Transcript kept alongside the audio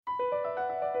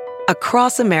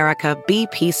Across America,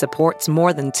 BP supports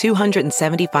more than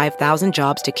 275,000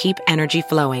 jobs to keep energy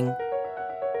flowing.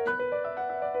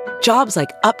 Jobs like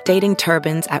updating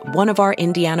turbines at one of our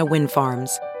Indiana wind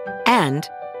farms and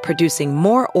producing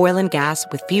more oil and gas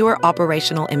with fewer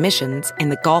operational emissions in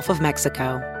the Gulf of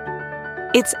Mexico.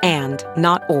 It's and,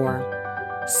 not or.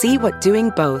 See what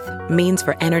doing both means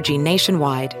for energy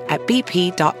nationwide at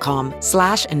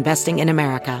bp.com/investing in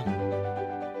America.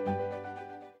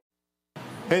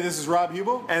 Hey, this is Rob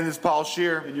Hubel. And this is Paul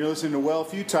Scheer. And you're listening to Well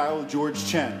Futile with George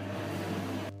Chen.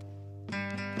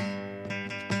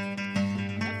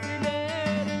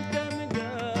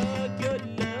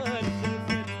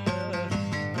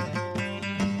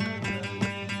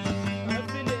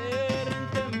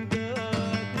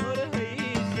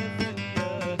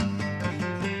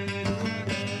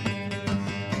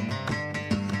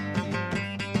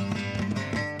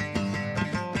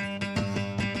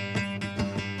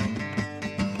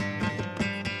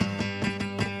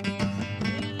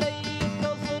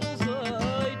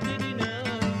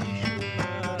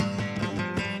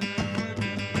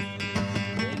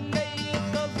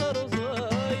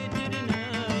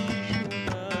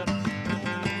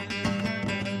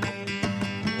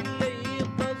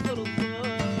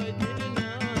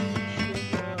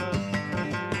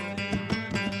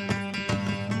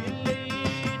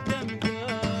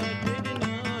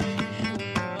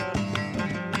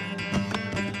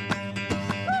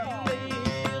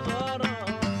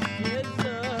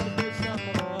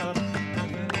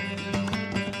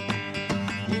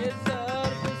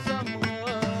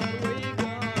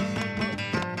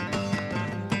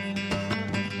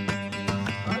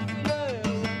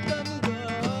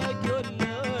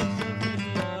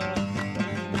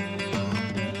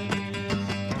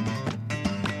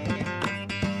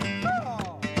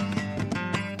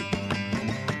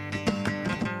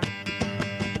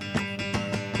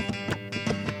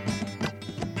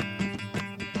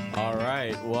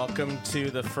 Welcome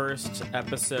to the first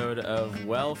episode of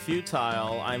Well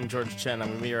Futile. I'm George Chen. I'm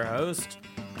going to be your host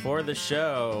for the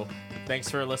show. Thanks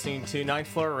for listening to Ninth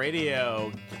Floor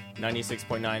Radio,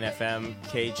 96.9 FM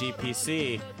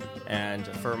KGPC. And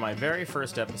for my very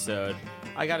first episode,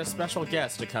 I got a special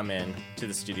guest to come in to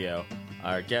the studio.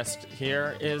 Our guest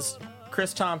here is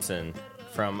Chris Thomson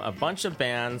from a bunch of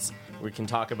bands. We can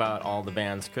talk about all the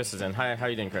bands Chris is in. Hi, how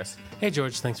you doing, Chris? Hey,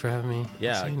 George. Thanks for having me.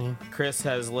 Yeah, Chris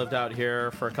has lived out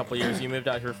here for a couple of years. You moved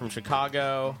out here from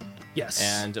Chicago. Yes.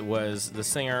 And was the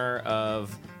singer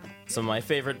of some of my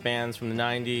favorite bands from the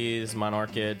 90s,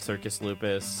 Monarchid, Circus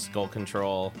Lupus, Skull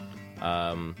Control.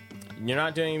 You're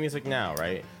not doing music now,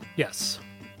 right? Yes.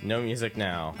 No music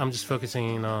now. I'm just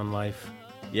focusing on life.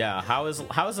 Yeah. How is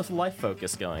the life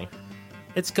focus going?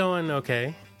 It's going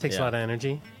okay. Takes a lot of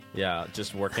energy. Yeah,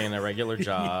 just working a regular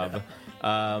job.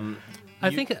 Yeah. I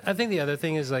think the other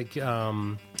thing is like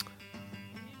California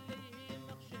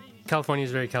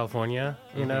is very California,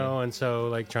 you know, and so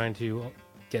like trying to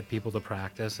get people to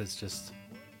practice, it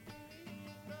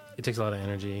takes a lot of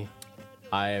energy.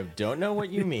 I don't know what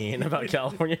you mean about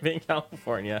California being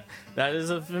California. That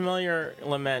is a familiar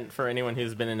lament for anyone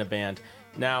who's been in a band.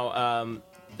 Now,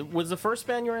 was the first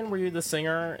band you were in, were you the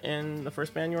singer in the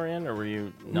first band you were in, or were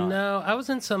you not? No, I was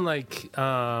in some, like,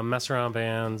 mess around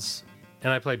bands,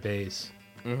 and I played bass.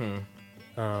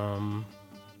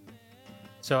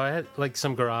 So I had, like,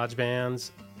 some garage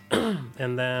bands,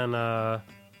 and then... and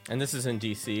this is in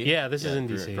D.C.? Yeah, this is in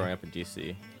D.C. Growing up in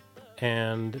D.C.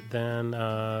 And then,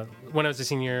 when I was a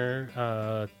senior,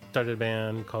 started a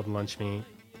band called Lunch Meat.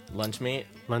 Lunch Meat?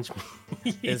 Lunch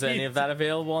Meat. Is any of that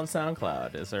available on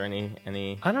SoundCloud? Is there any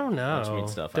I don't know. Lunch Meat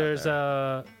stuff there's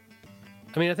out there?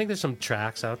 I mean, I think there's some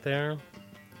tracks out there.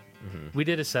 We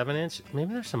did a 7-inch.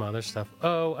 Maybe there's some other stuff.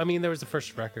 Oh, I mean, there was the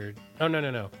first record. Oh, no.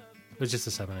 It was just a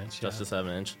 7-inch. Just a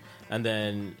 7-inch. And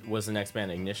then was the next band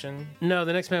Ignition? No,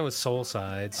 the next band was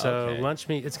Soulside. So okay. Lunch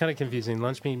Meat, it's kind of confusing.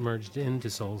 Lunch Meat merged into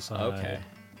Soulside. Okay.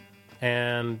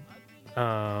 And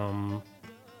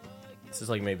this is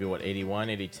like maybe, what, 81,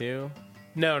 82?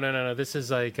 No. This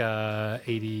is like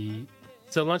 80.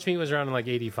 So Lunch Meat was around in like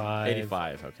 85.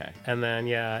 85, okay. And then,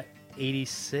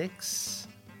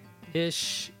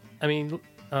 86-ish. I mean,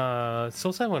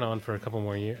 Soulside went on for a couple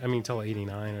more years. I mean, till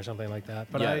 89 or something like that.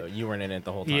 But yeah, you weren't in it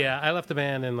the whole time. Yeah, I left the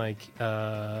band in like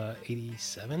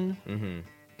 87,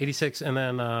 86, and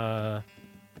then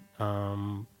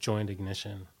joined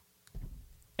Ignition.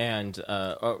 And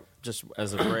just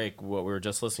as a break, what we were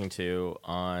just listening to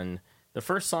on the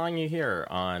first song you hear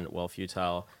on Well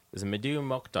Futile is a Madhu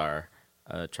Mokhtar,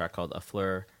 a track called A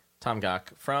Fleur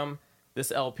Tamgak from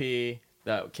this LP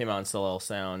that came out on Soleil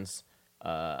Sounds,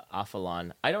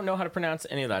 Afalan. I don't know how to pronounce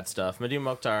any of that stuff. Madhu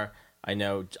Mokhtar, I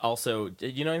know. Also,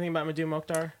 did you know anything about Madhu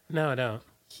Mokhtar? No, I don't.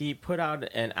 He put out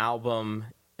an album,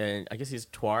 and I guess he's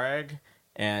Tuareg,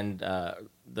 and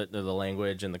the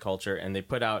language and the culture, and they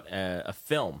put out a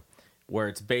film where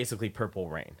it's basically Purple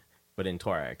Rain, but in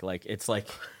Tuareg. Like, it's like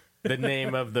the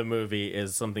name of the movie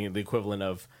is something the equivalent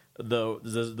of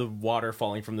the water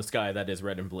falling from the sky that is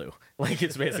red and blue. Like,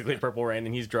 it's basically Purple Rain,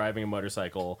 and he's driving a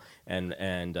motorcycle and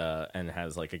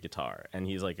has like a guitar, and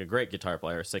he's like a great guitar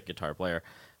player, sick guitar player.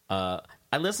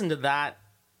 I listened to that.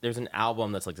 There's an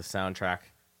album that's like the soundtrack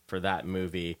for that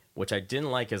movie, which I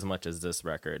didn't like as much as this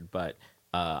record, but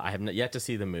I have yet to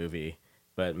see the movie.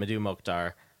 But Madhu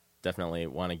Mokhtar, definitely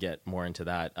want to get more into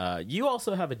that. You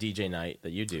also have a DJ night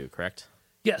that you do, correct?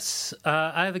 Yes,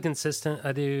 I have a consistent.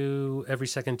 I do every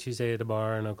second Tuesday at a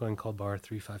bar in Oakland called Bar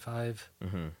 355,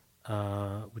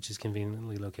 which is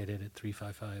conveniently located at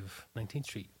 355 19th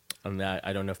Street. And that,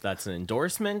 I don't know if that's an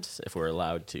endorsement, if we're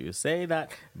allowed to say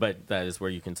that, but that is where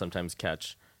you can sometimes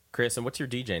catch Chris. And what's your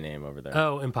DJ name over there?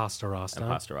 Oh, Imposter Rasta.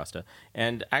 Imposter Rasta.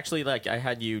 And actually, like, I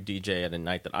had you DJ at a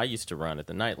night that I used to run at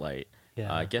the Nightlight.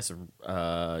 Yeah. I guess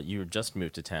you just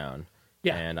moved to town.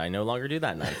 Yeah. And I no longer do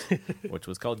that night, which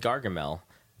was called Gargamel.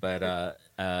 But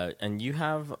and you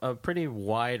have a pretty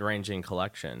wide-ranging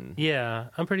collection. Yeah,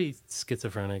 I'm pretty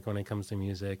schizophrenic when it comes to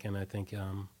music, and I think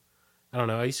I don't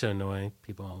know. I used to annoy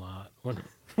people a lot when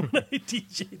I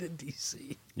DJ'd in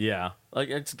DC. Yeah, like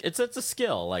it's a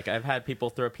skill. Like, I've had people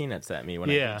throw peanuts at me when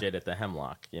I DJ'd at the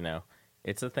Hemlock. You know,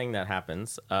 it's a thing that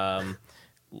happens.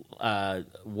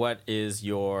 What is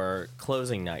your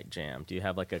closing night jam? Do you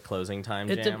have like a closing time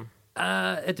jam?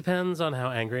 It depends on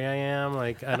how angry I am.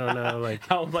 Like, I don't know, like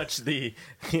how much the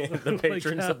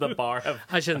patrons of the bar have.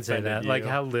 I shouldn't say that. you. Like,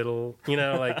 how little,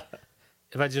 like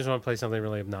if I just want to play something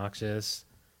really obnoxious.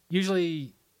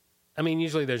 Usually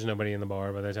there's nobody in the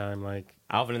bar by the time, like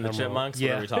Alvin and the Chipmunks.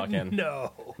 Yeah. What are we talking?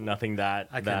 No, nothing that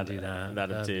I can't do that. That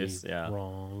That'd obtuse. be Yeah,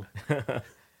 wrong.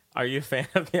 Are you a fan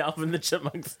of the Alvin and the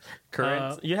Chipmunks?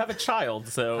 Current? You have a child,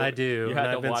 so I do. You had and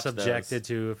to I've been watch subjected those.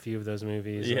 to a few of those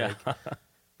movies. Yeah, like,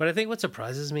 but I think what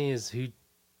surprises me is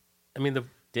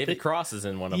David Cross is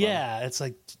in one of them. Yeah, it's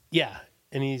like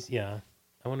and he's I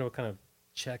wonder what kind of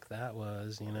check that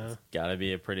was. Got to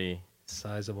be a pretty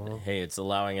sizable. Hey, it's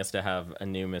allowing us to have a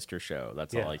new Mr. Show.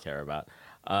 That's all I care about.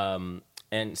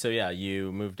 And so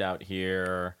you moved out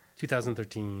here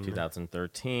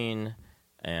 2013,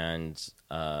 and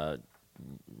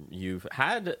you've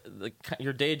had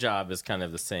your day job is kind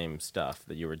of the same stuff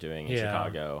that you were doing in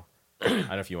Chicago. I don't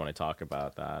know if you want to talk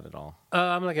about that at all.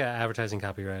 I'm like an advertising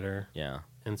copywriter. Yeah,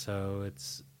 and so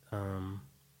it's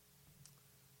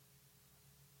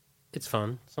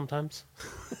fun sometimes.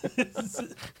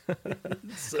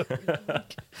 So,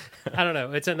 I don't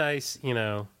know. It's a nice,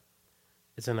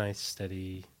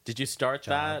 steady. Did you start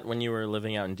job. that when you were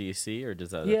living out in DC, or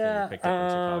does that thing Yeah, you picked up in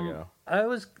Chicago?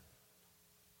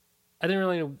 I didn't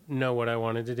really know what I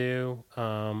wanted to do.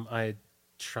 I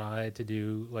tried to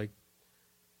do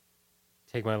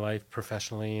take my life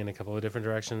professionally in a couple of different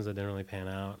directions that didn't really pan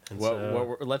out. And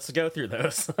let's go through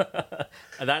those.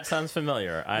 That sounds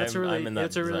familiar. It's a really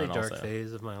dark also.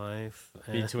 phase of my life.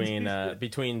 Between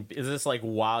is this like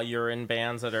while you're in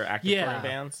bands that are active touring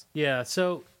bands? Yeah.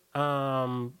 So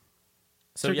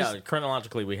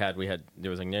chronologically there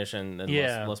was Ignition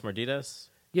and Los Morditas.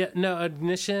 Yeah, no,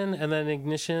 Ignition, and then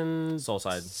Ignition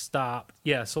Soulside stopped.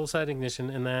 Yeah, Soulside, Ignition,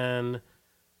 and then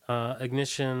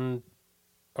Ignition,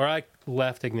 or I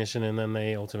left Ignition, and then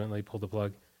they ultimately pulled the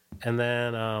plug. And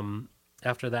then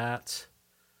after that,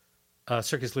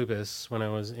 Circus Lupus, when I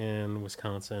was in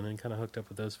Wisconsin, and kind of hooked up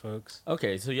with those folks.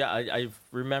 Okay, so I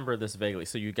remember this vaguely.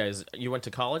 So you went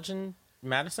to college in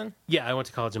Madison? Yeah, I went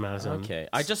to college in Madison. Okay,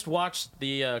 I just watched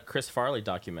the Chris Farley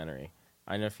documentary.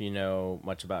 I don't know if you know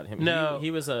much about him. No. He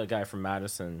was a guy from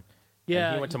Madison. Yeah.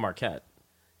 And he went to Marquette.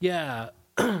 Yeah.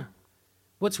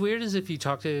 What's weird is if you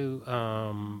talk to...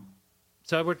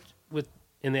 so I worked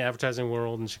in the advertising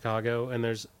world in Chicago, and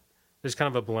there's kind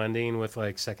of a blending with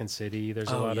like Second City. There's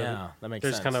a lot of... that makes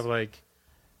there's sense. kind of like...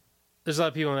 There's a lot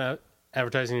of people in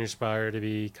advertising who aspire to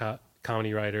be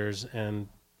comedy writers, and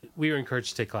we were encouraged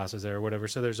to take classes there or whatever.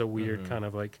 So there's a weird kind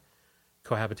of like...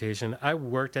 cohabitation. I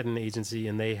worked at an agency,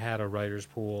 and they had a writer's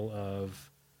pool of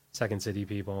Second City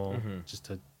people just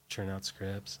to churn out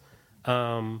scripts.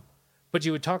 But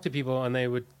you would talk to people, and they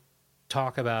would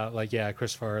talk about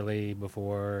Chris Farley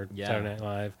before Saturday Night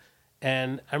Live.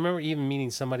 And I remember even meeting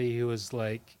somebody who was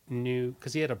like new,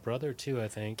 because he had a brother too, I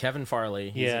think. Kevin Farley.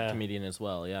 He's a comedian as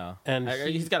well. Yeah, and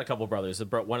he's got a couple brothers.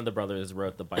 One of the brothers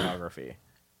wrote the biography.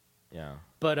 Yeah,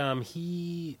 but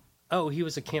he Oh, he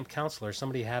was a camp counselor.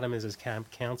 Somebody had him as his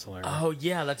camp counselor. Oh,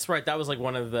 yeah, that's right. That was like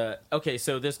one of the... Okay,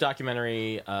 so this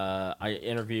documentary, I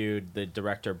interviewed the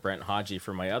director, Brent Hodge,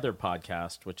 for my other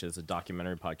podcast, which is a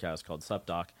documentary podcast called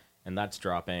Subdoc, and that's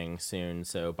dropping soon.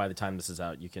 So by the time this is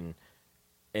out, you can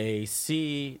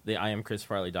see the I Am Chris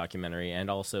Farley documentary and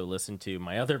also listen to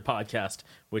my other podcast,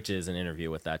 which is an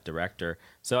interview with that director.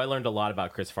 So I learned a lot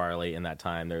about Chris Farley in that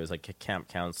time. There was like a camp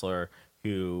counselor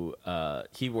who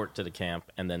he worked at a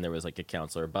camp, and then there was like a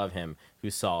counselor above him who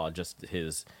saw just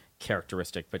his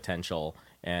characteristic potential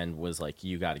and was like,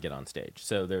 you got to get on stage.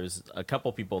 So there's a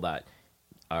couple people that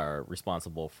are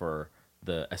responsible for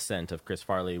the ascent of Chris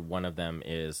Farley. One of them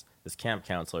is this camp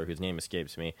counselor whose name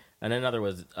escapes me, and another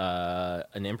was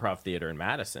an improv theater in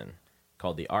Madison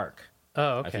called the Arc.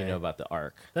 Oh, okay. If you know about the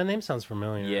Arc. That name sounds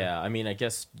familiar. Yeah, I mean, I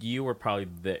guess you were probably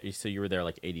so you were there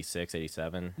like 86,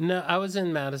 87? No, I was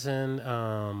in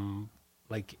Madison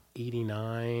like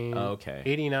 89. Oh, okay.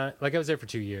 89. Like I was there for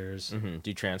 2 years. Mm-hmm.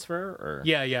 Do you transfer or?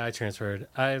 Yeah, I transferred.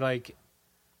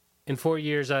 In 4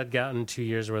 years I'd gotten 2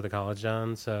 years worth of college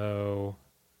done, so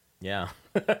Yeah.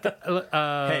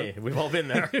 Hey, we've all been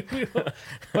there.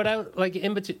 But I like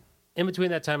in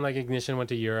between that time, like Ignition went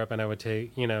to Europe, and I would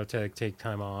take take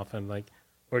time off and like,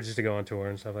 or just to go on tour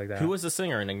and stuff like that. Who was the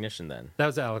singer in Ignition then? That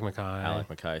was Alec Mackay. Alec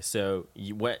Mackay. So,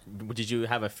 what did you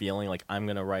have a feeling like I'm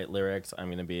gonna write lyrics? I'm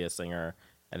gonna be a singer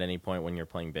at any point when you're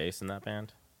playing bass in that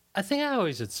band? I think I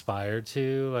always aspired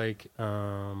to like,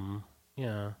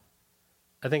 yeah.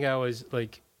 I think I always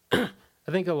like.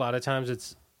 I think a lot of times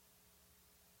it's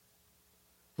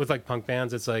with like punk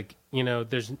bands. It's like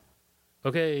there's.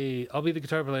 Okay, I'll be the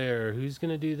guitar player. Who's going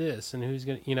to do this? And who's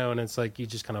going to, and it's like you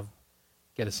just kind of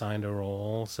get assigned a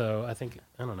role. So I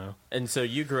don't know. And so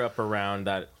you grew up around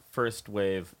that first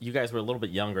wave. You guys were a little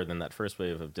bit younger than that first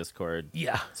wave of Discord.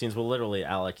 Yeah. Seems, well, literally,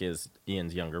 Alec is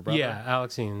Ian's younger brother. Yeah,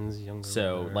 Alex Ian's younger brother.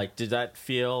 So, like, did that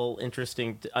feel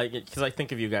interesting? Because I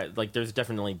think of you guys, like, there's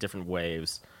definitely different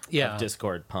waves of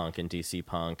Discord punk and DC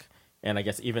punk. And I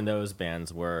guess even those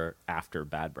bands were after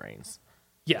Bad Brains.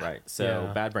 Yeah. Right.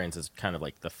 So Bad Brains is kind of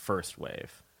like the first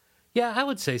wave. Yeah, I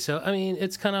would say so. I mean,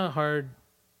 it's kind of hard.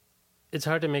 It's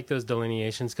hard to make those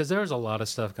delineations because there's a lot of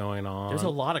stuff going on. There's a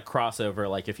lot of crossover.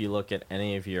 Like if you look at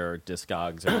any of your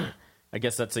Discogs, or I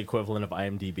guess that's the equivalent of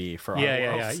IMDb for our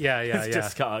worlds. Yeah.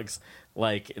 Discogs.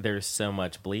 Like there's so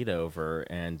much bleed over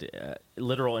and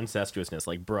literal incestuousness.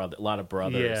 Like a lot of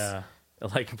brothers.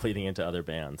 Like bleeding into other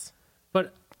bands.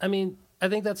 But I mean, I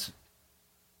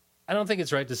don't think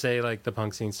it's right to say like the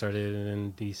punk scene started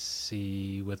in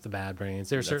DC with the Bad Brains.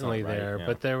 They're certainly right, there, yeah.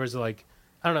 but there was like,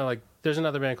 I don't know, like there's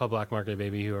another band called Black Market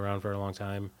Baby who were around for a long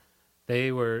time.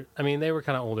 They were kind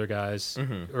of older guys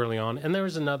early on, and there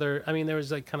was there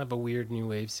was like kind of a weird new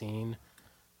wave scene.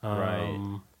 Right. I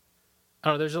don't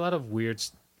know. There's a lot of weird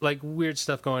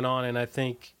stuff going on, and I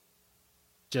think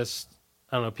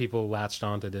people latched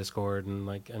onto Discord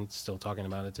and still talking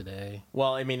about it today.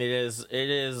 Well, I mean, it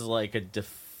is like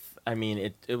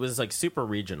it was like super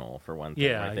regional for one thing.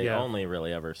 Yeah, right? They only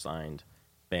really ever signed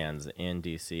bands in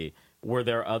DC. Were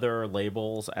there other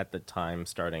labels at the time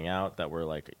starting out that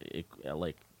were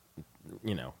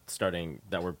starting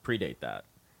that were predate that?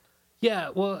 Yeah,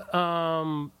 well,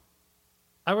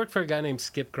 I worked for a guy named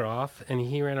Skip Groff, and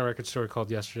he ran a record store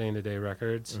called Yesterday and Today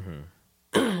Records,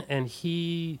 and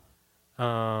he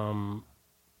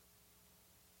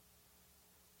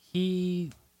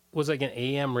was like an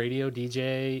AM radio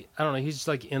DJ. I don't know. He's just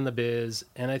like in the biz,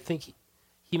 and I think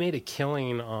he made a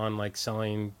killing on like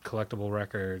selling collectible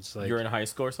records. Like, you were in high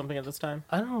school or something at this time?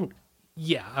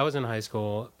 Yeah, I was in high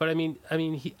school, but I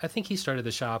think he started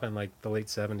the shop in like the late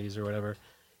 70s or whatever.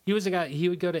 He was a guy. He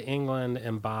would go to England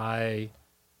and buy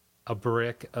a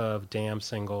brick of Damn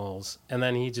singles, and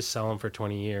then he'd just sell them for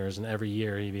 20 years, and every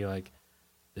year he'd be like,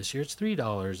 "This year it's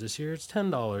 $3. This year it's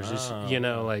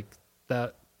 $10." Like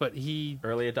that. But he...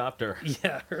 Early adopter.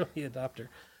 Yeah, early adopter.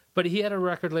 But he had a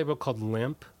record label called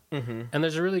Limp. Mm-hmm. And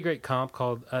there's a really great comp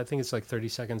called, I think it's like 30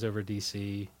 Seconds Over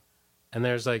DC. And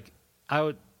there's like,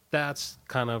 that's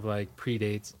kind of like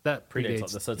predates. That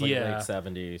predates. So it's like late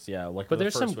 70s. Yeah, like but the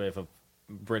first wave of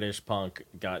British punk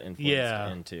got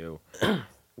influenced into...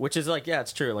 Which is like,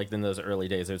 it's true. Like in those early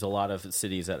days, there's a lot of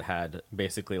cities that had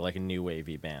basically like a new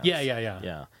wavy bands.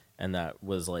 Yeah. And that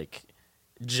was like...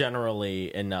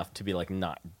 generally enough to be like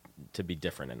not to be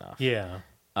different enough. Yeah.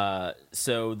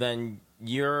 So then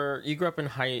you grew up in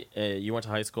you went to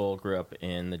high school, grew up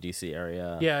in the DC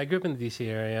area. Yeah, I grew up in the DC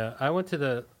area.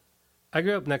 I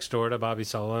grew up next door to Bobby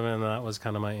Sullivan, and that was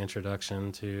kind of my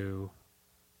introduction to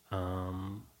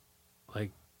like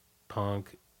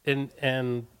punk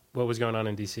and what was going on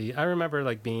in DC. I remember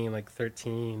like being like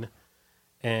 13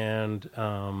 and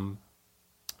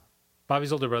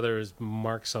Bobby's older brother is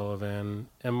Mark Sullivan,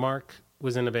 and Mark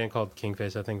was in a band called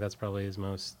Kingface. I think that's probably his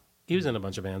most. He was in a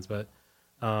bunch of bands, but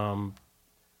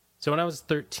so when I was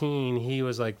 13, he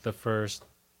was like the first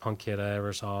punk kid I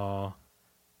ever saw,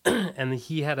 and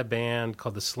he had a band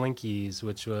called the Slinkies,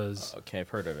 which was okay. I've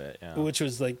heard of it. Yeah, which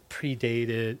was like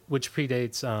predates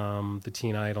the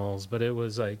Teen Idols, but it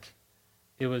was like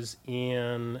it was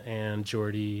Ian and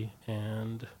Jordy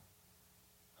and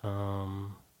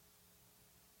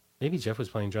maybe Jeff was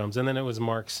playing drums, and then it was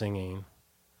Mark singing,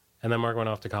 and then Mark went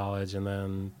off to college, and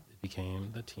then it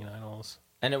became the Teen Idols.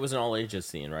 And it was an all ages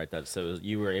scene, right? That so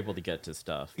you were able to get to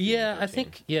stuff. Yeah, I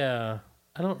think. Yeah,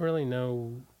 I don't really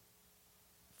know.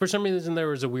 For some reason, there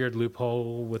was a weird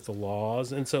loophole with the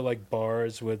laws, and so like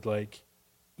bars would like,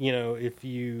 if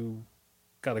you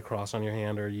got a cross on your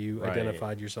hand or you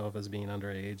identified yourself as being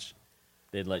underage,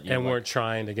 they'd let you and weren't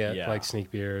trying to get like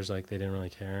sneak beers, like they didn't really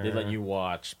care. They'd let you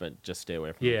watch, but just stay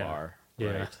away from the bar.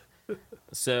 Yeah. Right.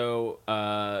 So,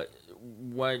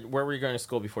 where were you going to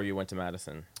school before you went to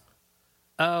Madison?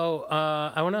 Oh,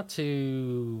 I went out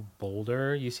to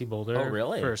Boulder, UC Boulder. Oh,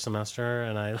 really? For a semester,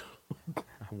 and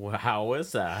How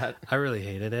was that? I really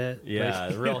hated it. Yeah,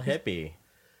 like, real hippie.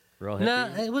 Real hippie.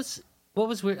 No, it was. What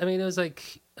was weird? I mean, it was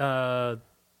like I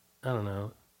don't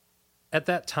know. At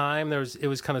that time, it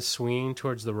was kind of swinging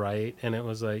towards the right, and it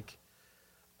was like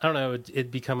I don't know. It'd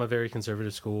become a very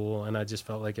conservative school, and I just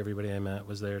felt like everybody I met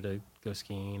was there to go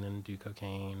skiing and do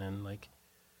cocaine and like.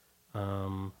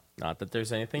 Not that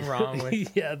there's anything wrong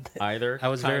with either. I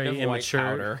was very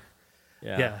immature.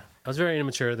 Yeah, I was very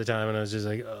immature at the time, and I was just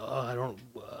like, oh,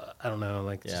 I don't know,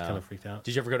 like just kind of freaked out.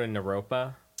 Did you ever go to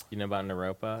Naropa? You know about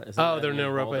Naropa? The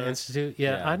Naropa Institute.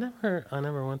 Yeah, I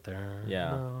never went there.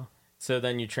 Yeah. No. So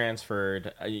then you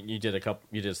transferred. You did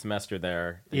a semester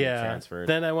there. Yeah. You transferred.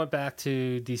 Then I went back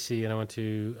to DC, and I went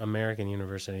to American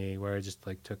University, where I just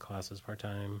like took classes part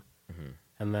time,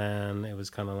 and then it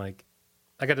was kind of like.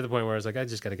 I got to the point where I was like, I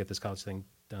just got to get this college thing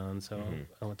done. So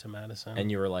I went to Madison.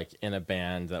 And you were like in a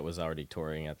band that was already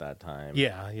touring at that time.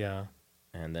 Yeah.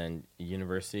 And then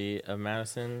University of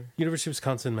Madison? University of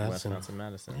Wisconsin-Madison.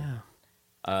 Wisconsin-Madison. Yeah.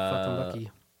 Fucking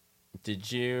lucky.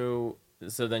 Did you...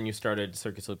 So then you started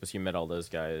Circus Lupus. You met all those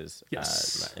guys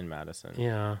in Madison.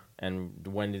 Yeah. And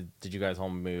when did you guys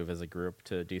all move as a group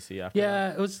to DC after that?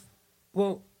 Yeah, it was...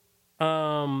 Well,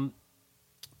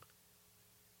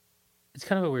 it's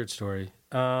kind of a weird story.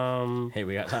 Hey,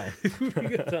 we got time.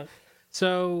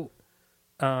 So,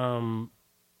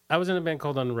 I was in a band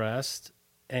called Unrest,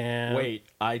 and wait,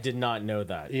 I did not know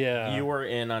that. Yeah, you were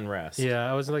in Unrest. Yeah,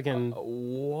 I was like in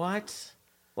what?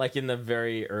 Like in the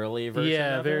very early version.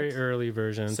 Yeah, of very it? early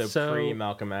version. So pre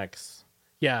Malcolm X.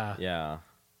 Yeah.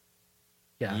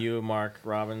 You, Mark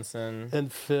Robinson,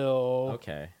 and Phil.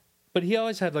 Okay, but he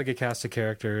always had like a cast of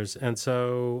characters, and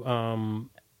so.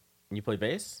 You play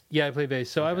bass? Yeah, I play bass.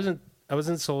 So okay. I was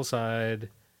in Soulside,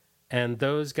 and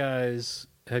those guys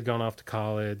had gone off to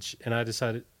college, and I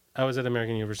decided I was at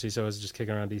American University, so I was just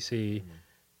kicking around DC,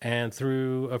 and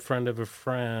through a friend of a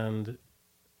friend,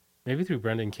 maybe through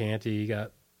Brendan Canty,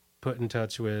 got put in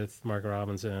touch with Mark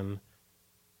Robinson,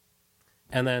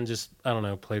 and then just I don't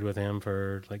know, played with him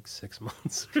for like 6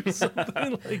 months or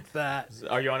something like that.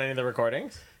 Are you on any of the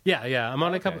recordings? Yeah. I'm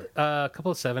on a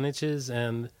couple of 7-inches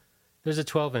and. There's a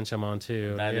 12-inch I'm on,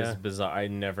 too. That is bizarre. I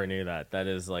never knew that. That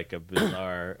is like a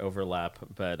bizarre overlap.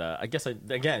 But I guess,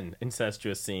 again,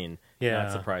 incestuous scene. Yeah.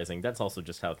 Not surprising. That's also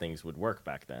just how things would work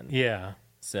back then. Yeah.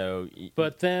 So...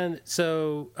 But then,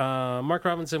 Mark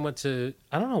Robinson went to...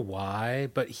 I don't know why,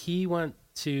 but he went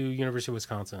to University of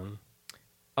Wisconsin.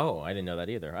 Oh, I didn't know that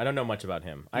either. I don't know much about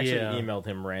him. I actually emailed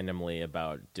him randomly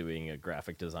about doing a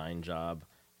graphic design job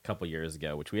couple years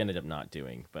ago, which we ended up not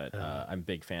doing, but I'm a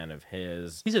big fan of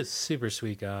his. He's a super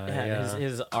sweet guy. Yeah.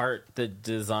 His art, the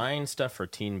design stuff for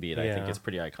Teen Beat, I think is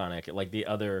pretty iconic. Like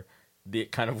the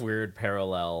kind of weird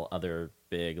parallel other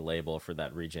big label for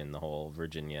that region, the whole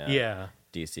Virginia,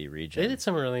 DC region. They did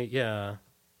some really, And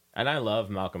I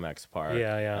love Malcolm X part.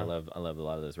 Yeah. I love a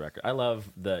lot of those records. I love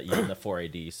even the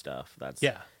 4AD stuff.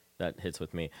 That hits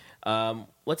with me.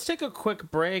 Let's take a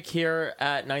quick break here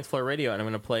at Ninth Floor Radio, and I'm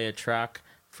going to play a track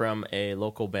from a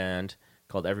local band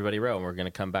called Everybody Row, and we're going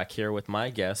to come back here with my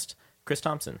guest, Chris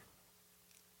Thomson.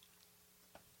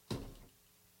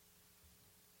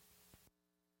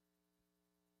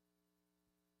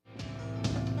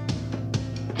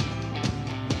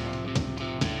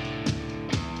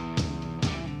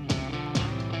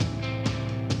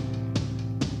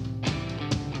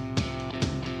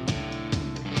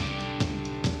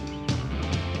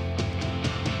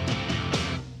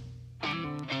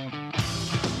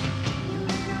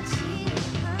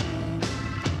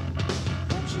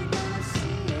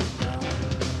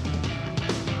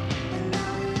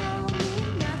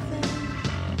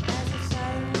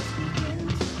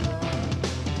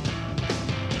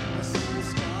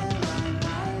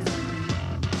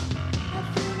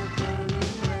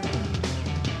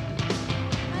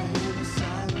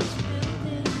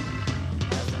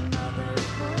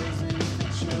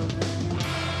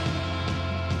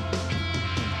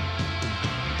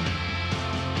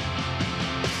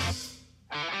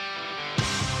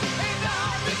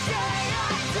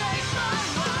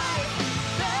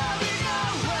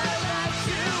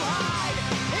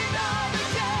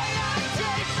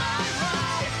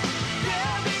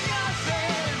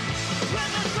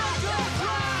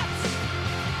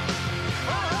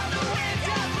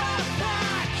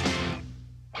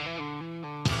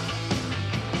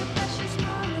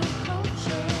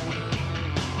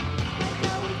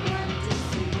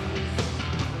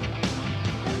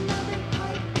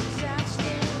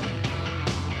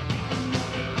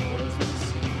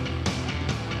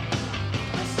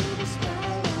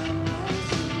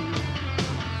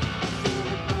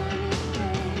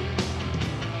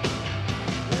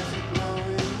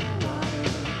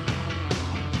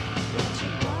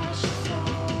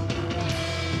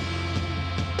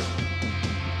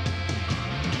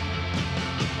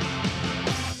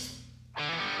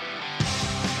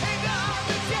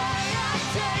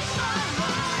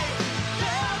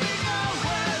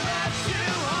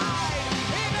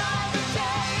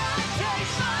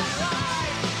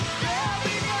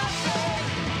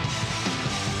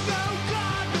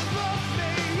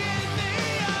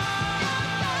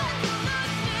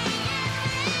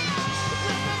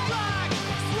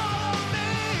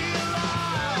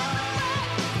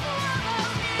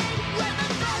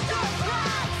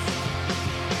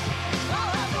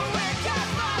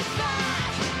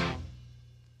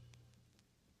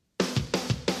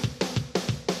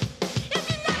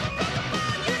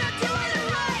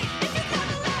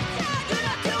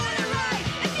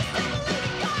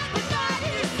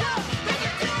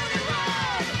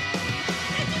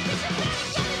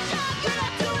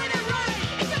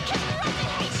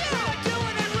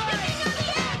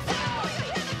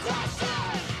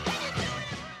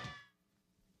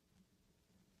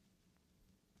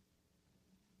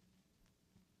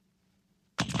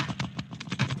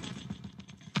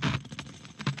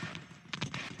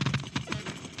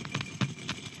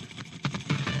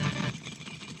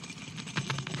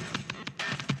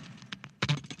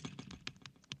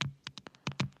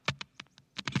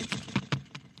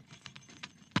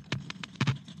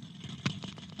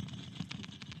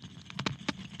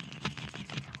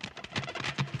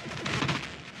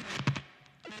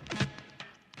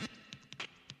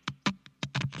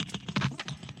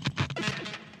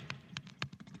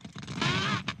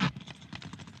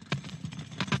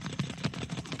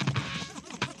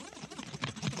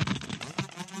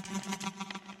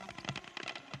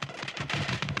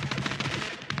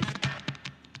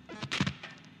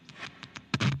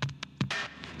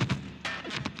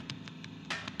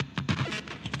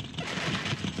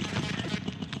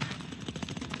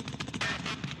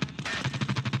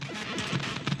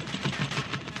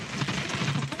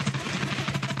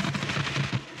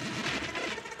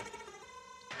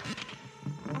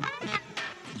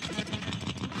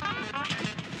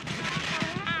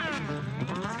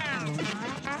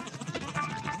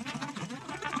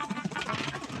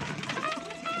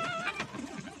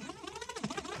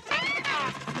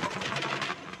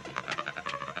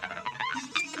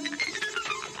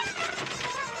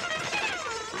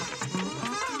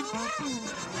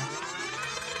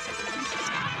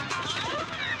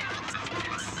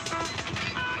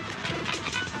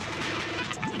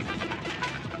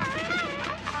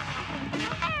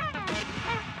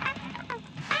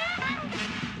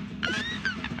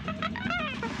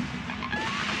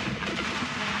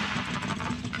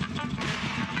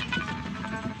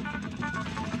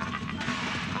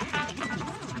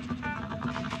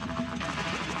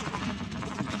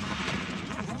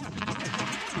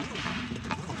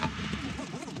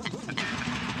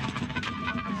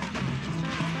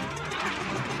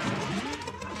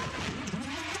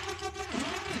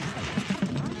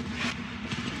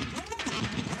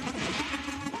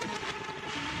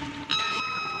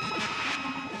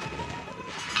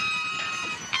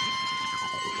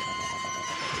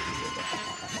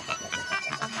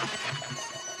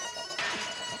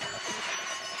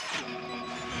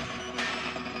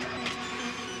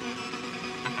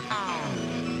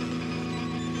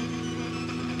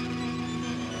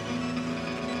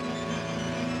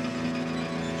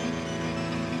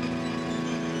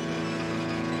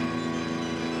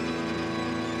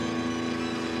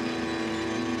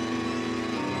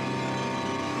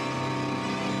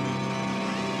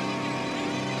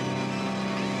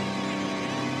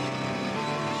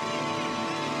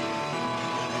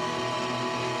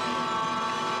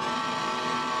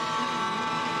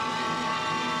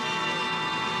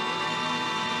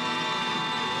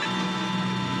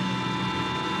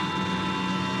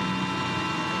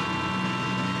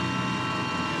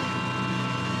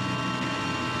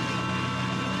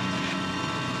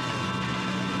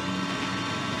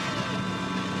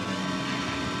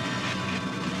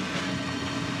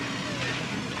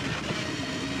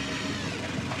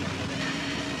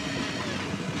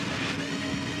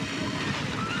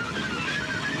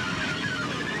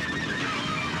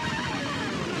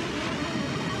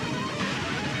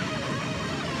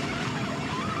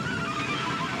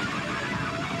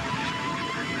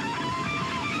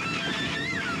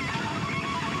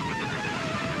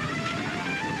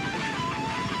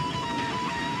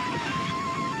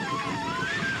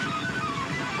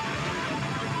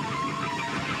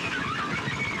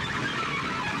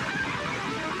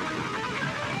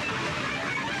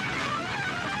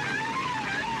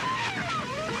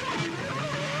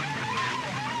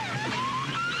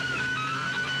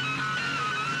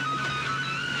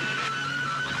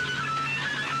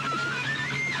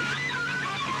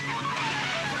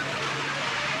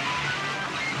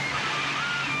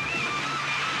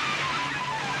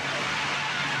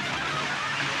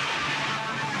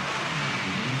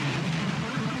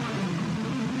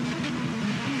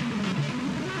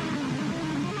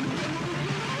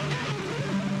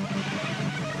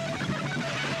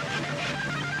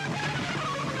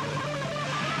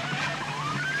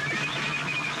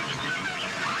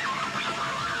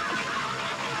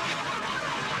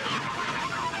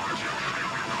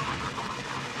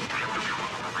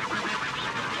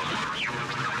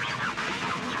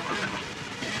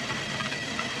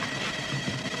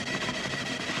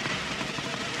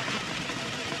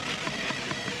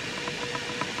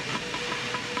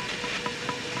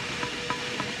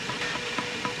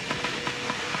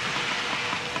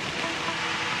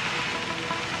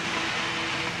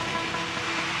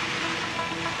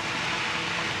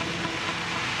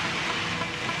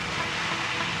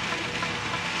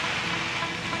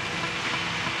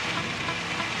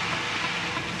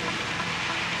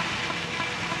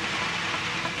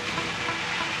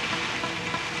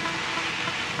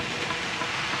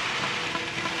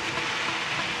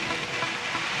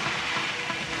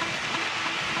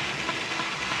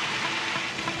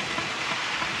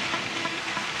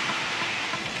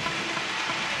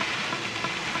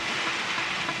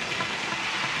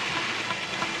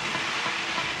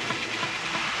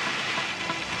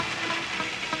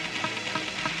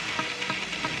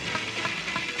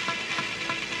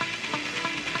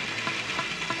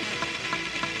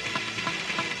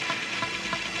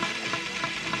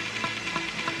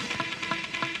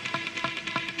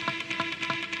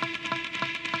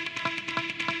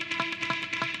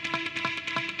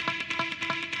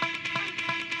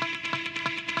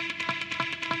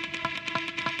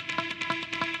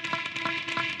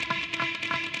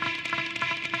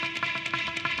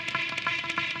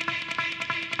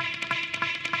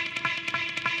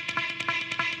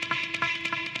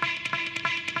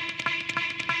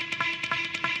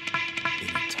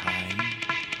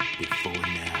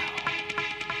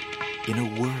 In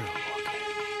a world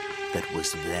that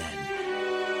was then,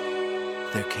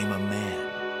 there came a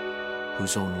man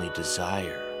whose only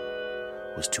desire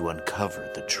was to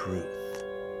uncover the truth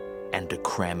and to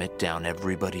cram it down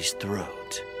everybody's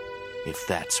throat, if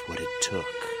that's what it took.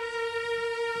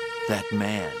 That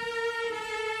man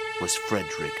was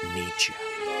Friedrich Nietzsche.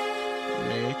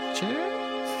 Nietzsche!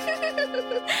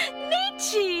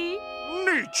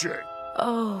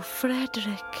 Oh,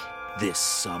 Frederick. This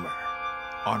summer,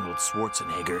 Arnold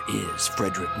Schwarzenegger is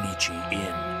Friedrich Nietzsche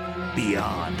in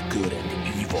Beyond Good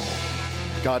and Evil.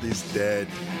 God is dead,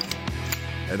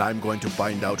 and I'm going to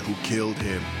find out who killed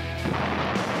him.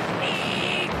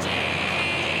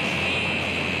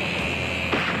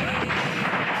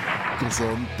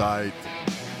 Gesundheit.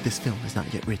 This film is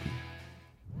not yet written.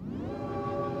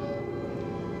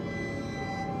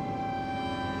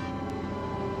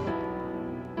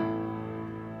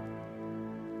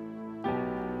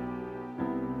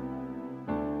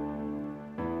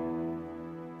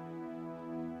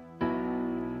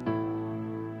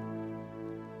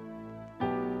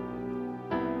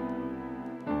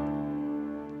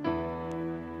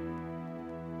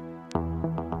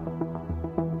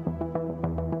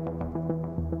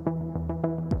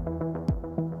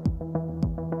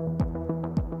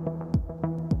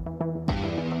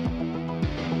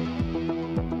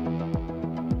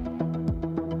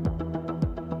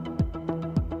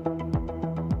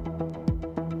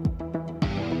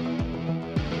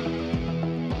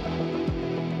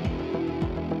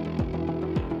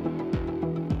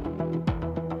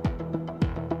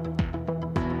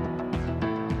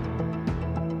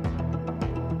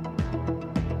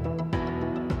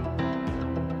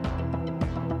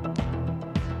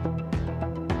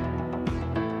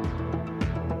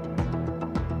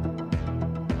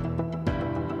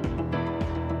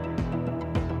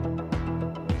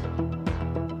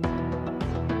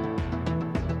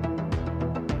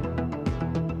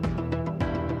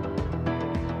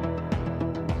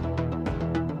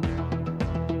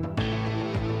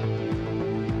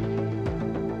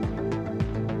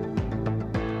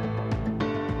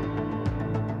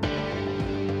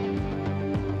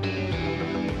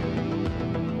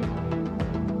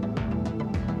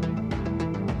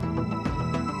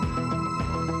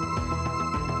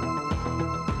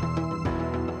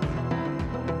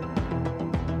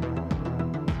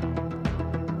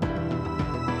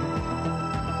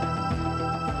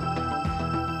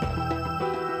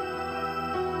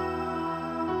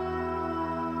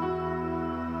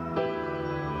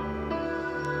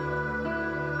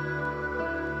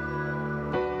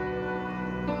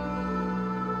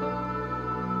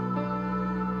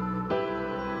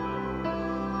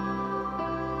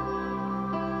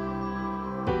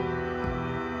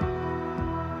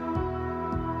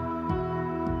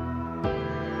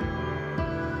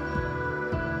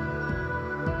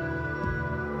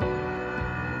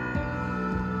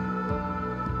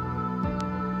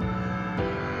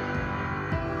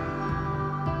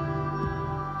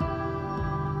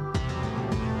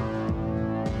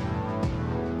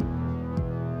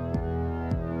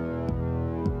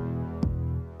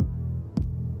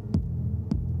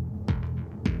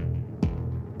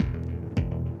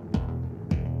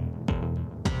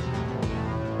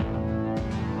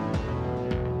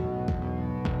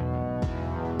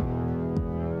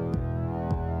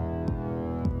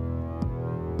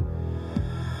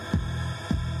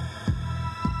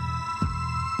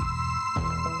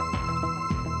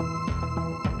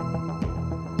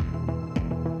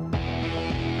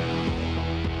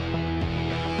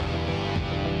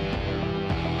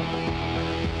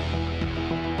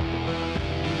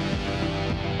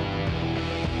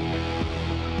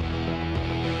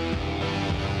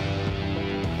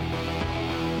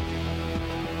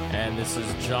 And this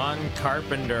is John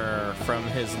Carpenter from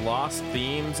his Lost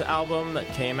Themes album that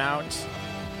came out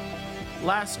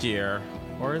last year.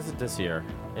 Or is it this year?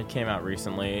 It came out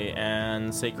recently.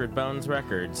 And Sacred Bones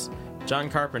Records. John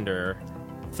Carpenter,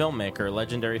 filmmaker,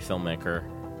 legendary filmmaker.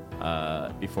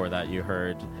 Before that, you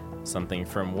heard something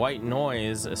from White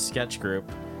Noise, a sketch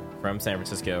group from San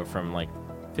Francisco from like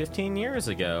 15 years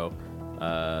ago.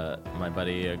 My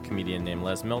buddy, a comedian named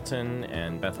Les Milton,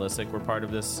 and Beth Lissick were part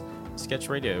of this sketch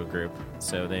radio group.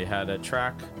 So they had a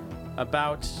track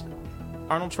about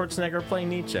Arnold Schwarzenegger playing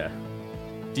Nietzsche.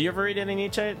 Do you ever read any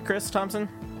Nietzsche, Chris Thomson?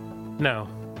 No,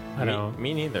 I don't.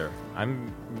 Me neither.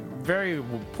 I'm very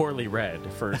poorly read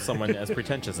for someone as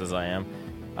pretentious as I am.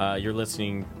 You're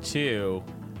listening to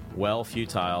Well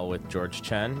Futile with George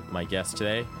Chen, my guest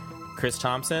today. Chris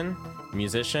Thomson,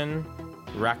 musician,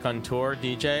 raconteur,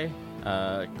 DJ.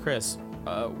 Chris,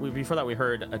 before that we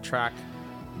heard a track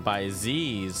by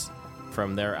Z's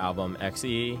from their album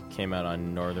XE, came out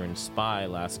on Northern Spy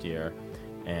last year.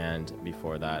 And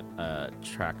before that, a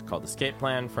track called Escape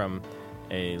Plan from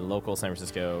a local San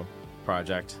Francisco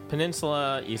project,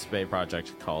 Peninsula East Bay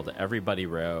project called Everybody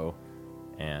Row.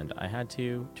 And I had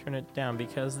to turn it down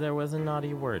because there was a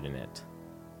naughty word in it.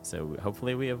 So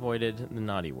hopefully we avoided the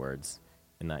naughty words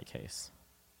in that case.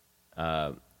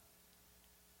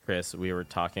 Chris, we were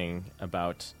talking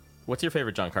about, what's your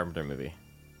favorite John Carpenter movie?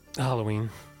 Halloween.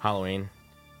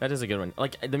 That is a good one.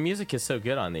 Like, the music is so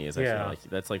good on these. I feel like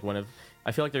that's like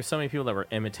I feel like there's so many people that were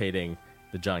imitating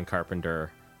the John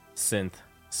Carpenter synth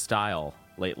style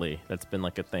lately. That's been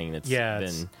like a thing that's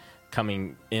been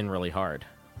coming in really hard.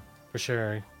 For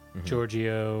sure.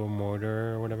 Giorgio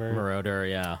Moroder or whatever. Moroder,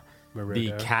 yeah.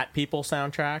 The Cat People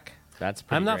soundtrack. That's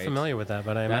pretty I'm not great. familiar with that,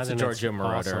 but I That's imagine a Giorgio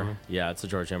Moroder. Awesome. Yeah, it's a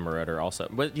Giorgio Moroder also.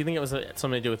 But do you think it was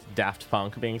something to do with Daft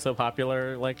Punk being so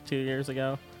popular like 2 years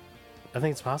ago? I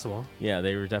think it's possible. Yeah,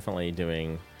 they were definitely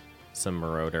doing some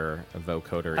Moroder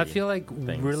vocoder. I feel like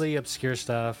things. really obscure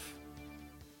stuff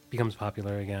becomes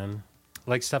popular again.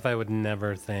 Like stuff I would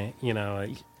never think,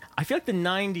 like... I feel like the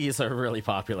 90s are really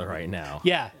popular right now.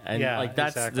 Yeah. And like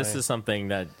this is something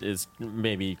that is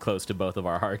maybe close to both of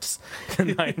our hearts. The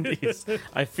 90s.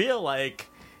 I feel like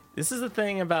this is the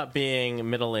thing about being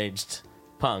middle-aged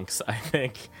punks. I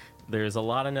think there's a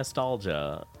lot of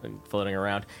nostalgia floating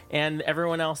around, and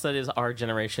everyone else that is our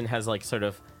generation has like sort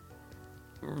of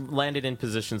landed in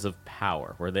positions of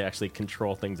power where they actually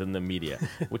control things in the media,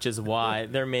 which is why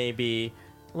there may be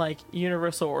like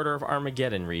Universal Order of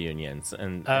Armageddon reunions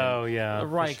and the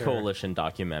Right Coalition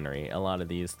documentary, a lot of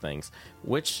these things,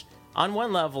 which on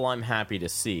one level I'm happy to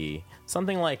see.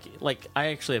 Something like I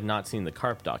actually have not seen the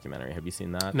Carp documentary. Have you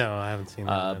seen that? No, I haven't seen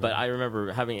that. But I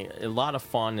remember having a lot of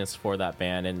fondness for that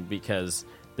band, and because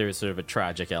there's sort of a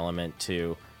tragic element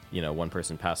to one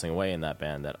person passing away in that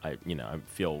band that I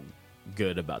feel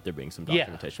good about there being some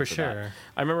documentation for sure. that.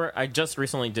 I remember I just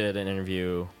recently did an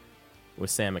interview with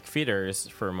Sam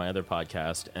McFeeters for my other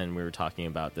podcast, and we were talking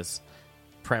about this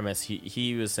premise.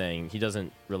 He was saying he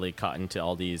doesn't really cotton to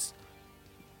all these,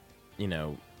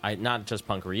 not just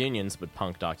punk reunions, but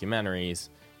punk documentaries.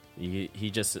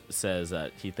 He just says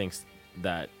that he thinks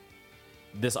that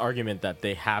this argument that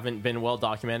they haven't been well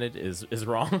documented is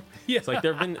wrong. Yeah. It's like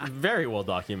they've been very well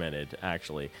documented,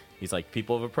 actually. He's like,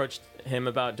 people have approached him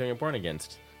about doing a Born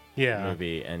Against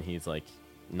movie, and he's like,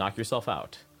 knock yourself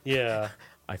out. Yeah.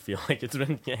 I feel like it's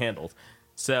been handled.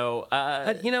 So,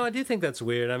 I do think that's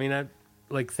weird. I mean, I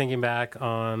like thinking back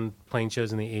on playing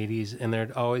shows in the 80s, and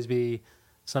there'd always be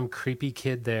some creepy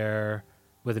kid there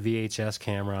with a VHS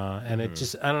camera, and it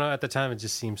just, I don't know, at the time it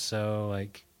just seemed so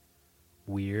like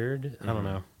weird. I don't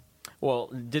know. Well,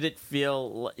 did it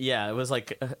feel... Yeah, it was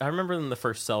like... I remember when the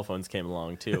first cell phones came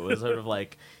along, too. It was sort of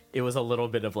like... It was a little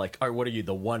bit of like, what are you,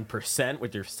 the 1%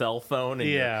 with your cell phone and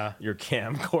your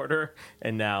camcorder?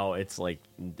 And now it's like...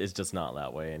 It's just not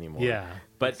that way anymore. Yeah.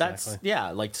 But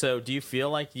exactly. So do you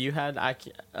feel like you had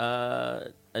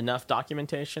enough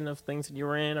documentation of things that you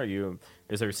were in?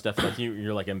 Is there stuff like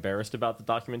you're like embarrassed about the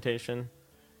documentation?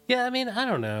 Yeah, I mean, I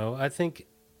don't know. I think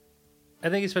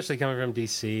especially coming from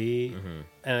DC,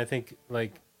 and I think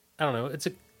like I don't know,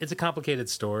 it's a complicated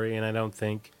story, and I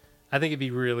think it'd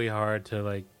be really hard to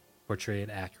like portray it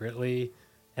accurately,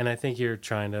 and I think you're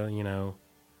trying to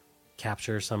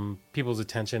capture some people's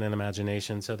attention and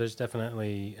imagination. So there's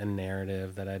definitely a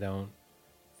narrative that I don't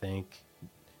think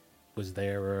was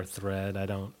there, or a thread. I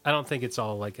don't think it's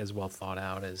all like as well thought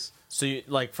out as. So you,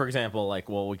 like, for example, like,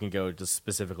 well, we can go to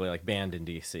specifically like Banned in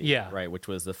DC, right, which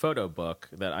was the photo book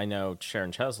that I know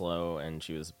Sharon Cheslow, and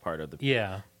she was part of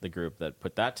the group that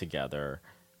put that together.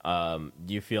 Do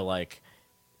you feel like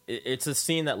it's a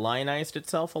scene that lionized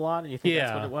itself a lot? Do you think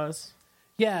that's what it was?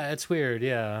 Yeah, it's weird.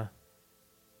 Yeah.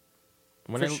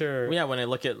 For sure. Yeah, when I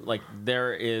look at, like,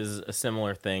 there is a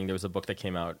similar thing. There was a book that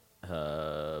came out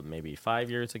maybe 5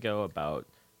 years ago about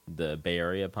the Bay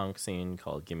Area punk scene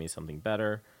called Gimme Something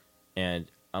Better.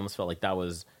 And I almost felt like that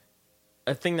was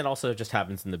a thing that also just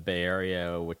happens in the Bay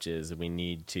Area, which is we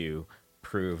need to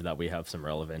prove that we have some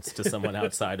relevance to someone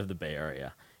outside of the Bay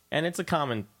Area. And it's a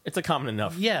common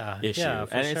enough issue. Yeah,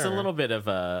 and it's a little bit of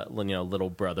a little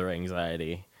brother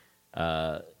anxiety.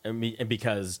 And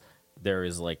because there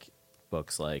is like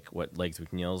books like what Legs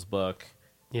McNeil's book,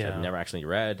 which I've never actually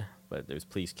read, but there's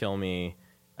Please Kill Me,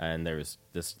 and there's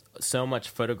this so much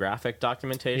photographic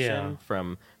documentation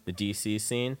from the DC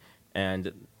scene,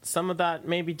 and some of that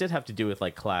maybe did have to do with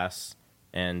like class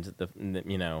and the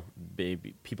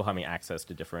people having access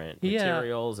to different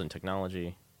materials and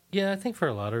technology. Yeah, I think for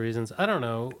a lot of reasons. I don't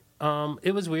know.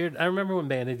 It was weird. I remember when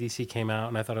Band of DC came out,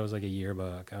 and I thought it was like a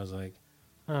yearbook. I was like,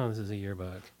 oh, this is a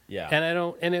yearbook. Yeah.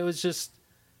 And it was just,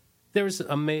 there was,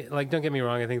 like, don't get me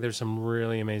wrong, I think there's some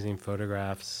really amazing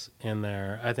photographs in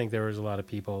there. I think there was a lot of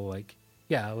people, like,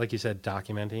 yeah, like you said,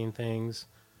 documenting things.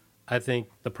 I think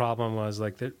the problem was,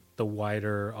 like, the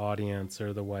wider audience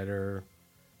or the wider,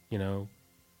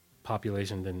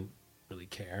 population didn't really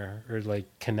care or, like,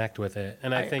 connect with it.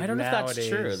 And I think I don't know nowadays, if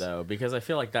that's true, though, because I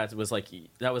feel like that was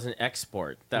an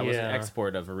export. That was an Yeah.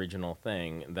 export of a regional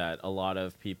thing that a lot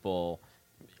of people,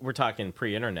 we're talking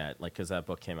pre-internet, like, because that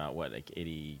book came out, what, like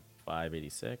 85,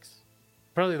 86?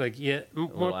 probably, like, yeah,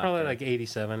 more probably after. like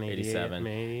 87, 88, 87.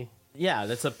 maybe. Yeah,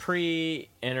 that's a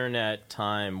pre-internet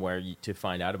time where to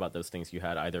find out about those things, you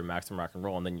had either Maximum Rock and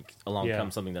Roll, and then along Yeah.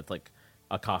 comes something that's like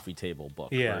a coffee table book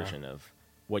Yeah. version of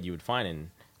what you would find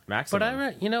in Maximum.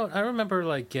 But I remember,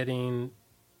 like, getting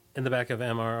in the back of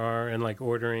MRR and, like,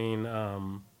 ordering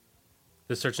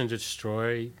the Search and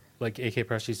Destroy, like, AK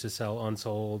Press used to sell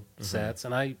unsold sets,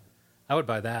 and I would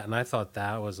buy that, and I thought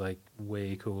that was, like,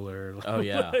 way cooler. Oh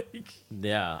yeah, Like,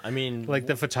 yeah. I mean, like,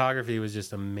 the photography was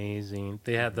just amazing.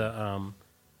 They had the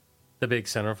big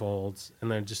centerfolds,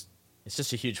 and they're just, it's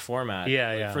just a huge format. Yeah,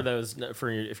 Like, yeah.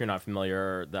 If you're not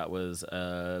familiar, that was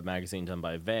a magazine done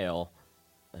by Vale,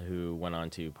 who went on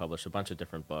to publish a bunch of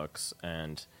different books,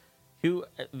 and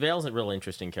Vale's a real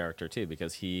interesting character too,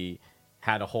 because he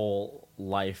had a whole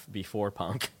life before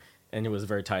punk, and it was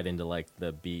very tied into, like,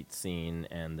 the beat scene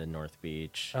and the North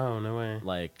Beach, oh, no way.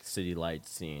 like, City Lights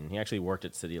scene. He actually worked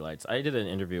at City Lights. I did an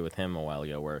interview with him a while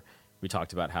ago where we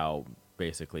talked about how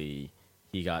basically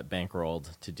he got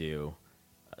bankrolled to do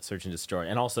Search and Destroy,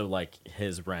 and also, like,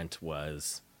 his rent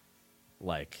was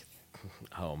like,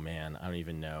 oh man, I don't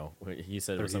even know. He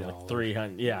said it was something like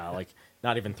 $300. Yeah, like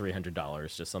not even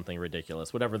 $300, just something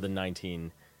ridiculous. Whatever the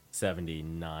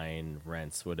 1979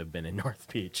 rents would have been in North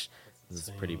Beach. This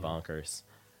is pretty bonkers.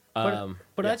 But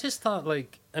Yeah. I just thought,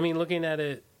 like, I mean, looking at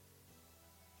it,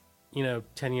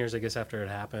 10 years, I guess, after it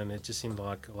happened, it just seemed a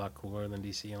lot cooler than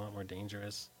DC, a lot more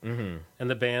dangerous. Mm-hmm. And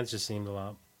the bands just seemed a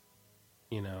lot,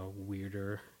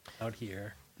 weirder out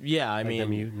here. Yeah, I Like mean, the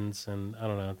Mutants, and I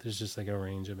don't know, there's just, like, a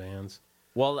range of bands.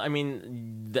 well, I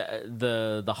mean,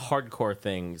 the hardcore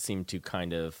thing seemed to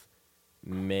kind of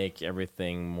make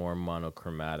everything more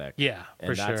monochromatic. Yeah, and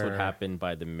for that's sure. what happened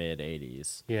by the mid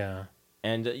 '80s. Yeah.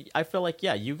 And I feel like,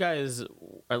 yeah, you guys,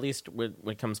 at least when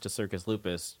it comes to Circus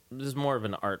Lupus, this is more of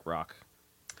an art rock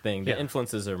thing. The Yeah.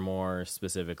 influences are more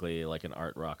specifically like an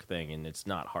art rock thing, and it's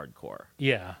not hardcore.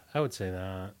 Yeah, I would say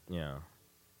that. Yeah.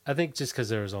 I think just because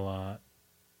there was a lot.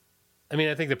 I mean,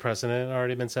 I think the precedent had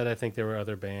already been set. I think there were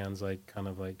other bands, like, kind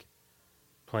of, like,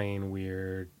 playing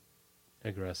weird,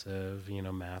 aggressive,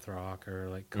 math rock or,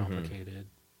 like, complicated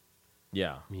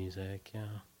Yeah. music. Yeah.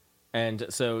 And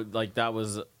so, like, that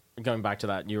was, going back to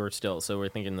that, so we're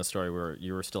thinking the story where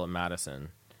you were still at Madison.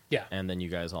 Yeah. And then you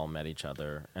guys all met each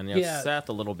other. And Yeah. Seth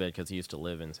a little bit because he used to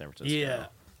live in San Francisco. Yeah.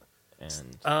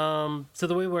 And So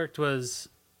the way it worked was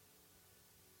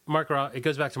it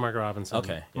goes back to Mark Robinson.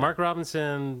 Okay, yeah. Mark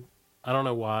Robinson, I don't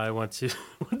know why, went to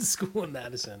school in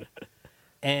Madison.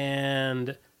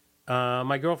 And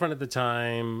my girlfriend at the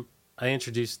time, I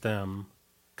introduced them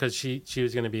because she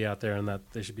was going to be out there and that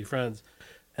they should be friends.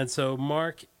 And so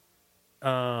Mark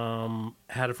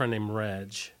had a friend named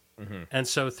Reg. Mm-hmm. And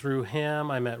so through him,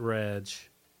 I met Reg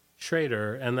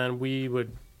Schrader. And then we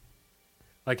would,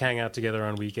 like, hang out together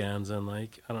on weekends and,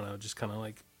 like, I don't know, just kind of,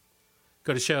 like,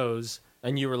 go to shows.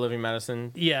 And you were living in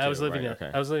Madison? Yeah, too, I was living right? Okay.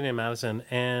 I was living in Madison,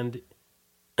 and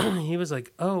he was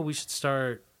like, "Oh, I'm going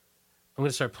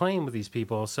to start playing with these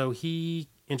people." So he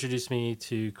introduced me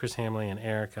to Chris Hamley and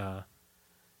Erica,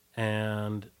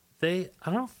 and I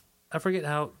forget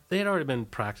how they had already been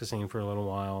practicing for a little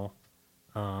while,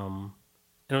 and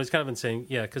it was kind of insane.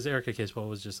 Yeah, because Erica Casewell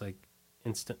was just like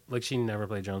instant, like she never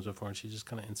played drums before, and she just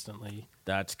kind of instantly.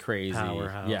 That's crazy.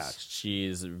 Powerhouse. Yeah,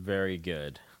 she's very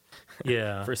good.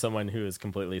 Yeah. For someone who is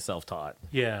completely self-taught.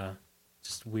 Yeah.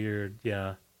 Just weird.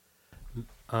 Yeah.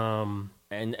 And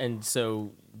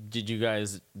so did you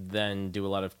guys then do a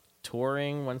lot of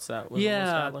touring once that was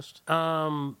established?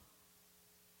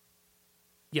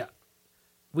 Yeah.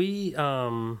 We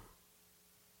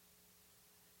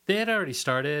they had already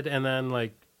started, and then,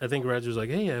 like, I think Reg was like,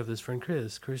 "Hey, I have this friend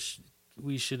Chris,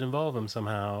 we should involve him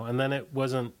somehow." And then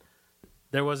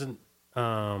there wasn't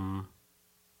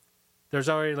there's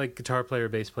already, like, guitar player,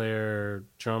 bass player,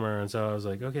 drummer, and so I was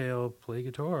like, "Okay, I'll play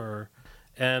guitar."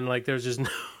 And, like, there's just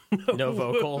no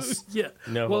vocals. Yeah.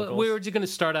 No well, vocals. we were just going to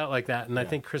start out like that, and I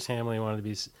think Chris Hamley wanted to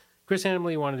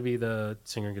be the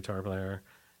singer and guitar player,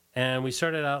 and we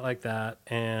started out like that,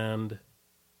 and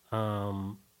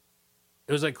it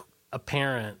was, like,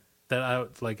 apparent that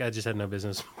I just had no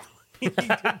business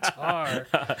guitar.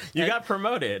 You got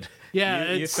promoted.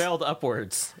 Yeah, you failed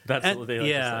upwards. That's what they like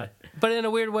to say. But in a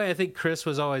weird way, I think Chris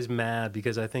was always mad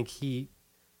because I think he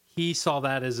saw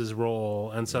that as his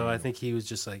role, and so I think he was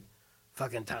just like,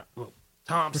 "Fucking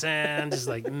Thomson, just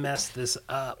like messed this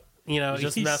up." You know, You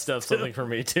just messed up something for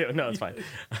me too. No, it's fine.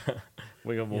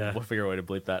 We'll figure a way to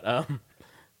bleep that.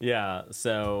 Yeah,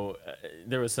 so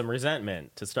there was some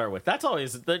resentment to start with. That's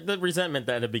always the resentment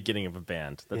at the beginning of a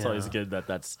band. That's always good.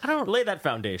 That's lay that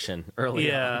foundation early.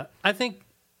 Yeah, on. I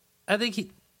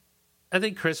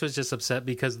think Chris was just upset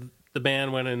because the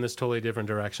band went in this totally different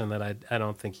direction that I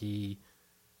don't think he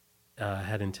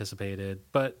had anticipated.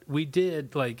 But we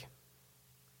did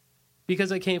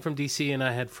because I came from DC and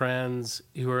I had friends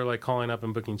who were like calling up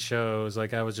and booking shows.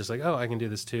 Like I was just like, oh, I can do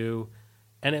this too.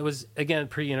 And it was, again,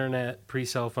 pre-internet,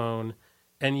 pre-cell phone,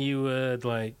 and you would,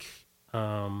 there'd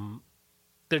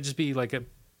just be, a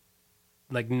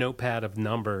notepad of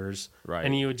numbers, right?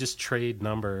 And you would just trade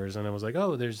numbers, and it was like,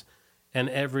 oh, and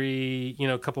every,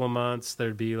 couple of months,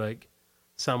 there'd be,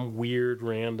 some weird,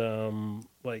 random,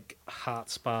 hot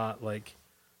spot,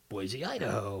 Boise,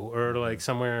 Idaho, or,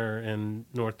 somewhere in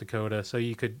North Dakota, so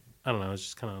you could, I don't know, it's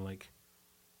just kind of,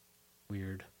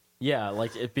 weird. Yeah,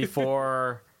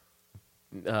 before...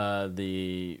 I'll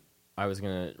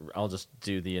just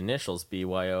do the initials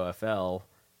BYOFL,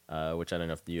 which I don't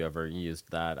know if you ever used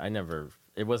that.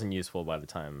 It wasn't useful by the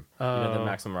time. The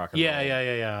Maximum Rock and Roll.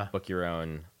 Yeah. Book your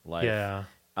own life. Yeah.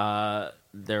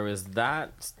 There was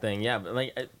that thing. Yeah,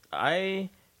 but I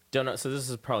don't know. So this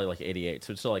is probably 88.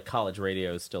 So it's still college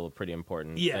radio is still a pretty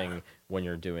important thing when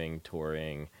you're doing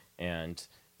touring. And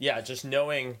yeah, just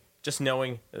knowing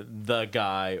the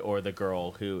guy or the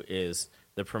girl who is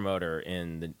the promoter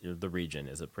in the region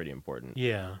is a pretty important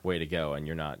way to go, and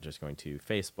you're not just going to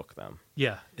Facebook them.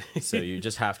 Yeah. So you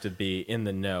just have to be in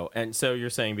the know. And so you're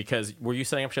saying, because were you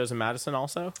setting up shows in Madison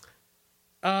also?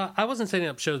 I wasn't setting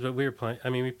up shows, but we were playing. I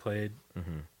mean, we played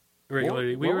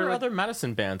regularly. Where were other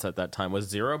Madison bands at that time? Was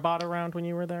Zero Bot around when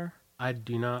you were there? I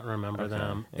do not remember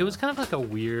them. Yeah. It was kind of a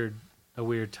weird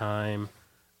time.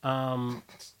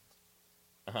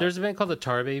 There's a band called the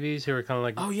Tar Babies who were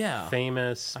kind of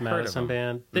famous Madison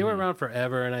band. They were around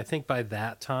forever, and I think by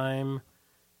that time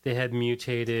they had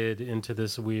mutated into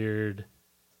this weird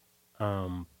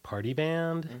party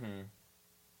band.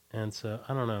 And so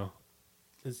I don't know.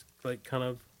 It's they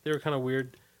were kind of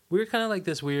weird. We were kind of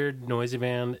this weird noisy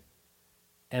band,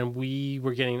 and we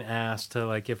were getting asked to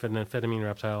if an Amphetamine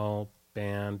Reptile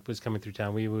band was coming through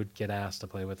town, we would get asked to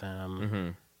play with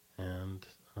them. And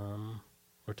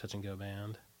or Touch and Go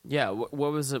band. Yeah, what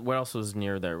was it? What else was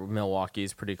near there?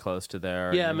 Milwaukee's pretty close to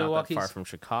there. Yeah, Milwaukee's not that far from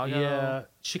Chicago. Yeah,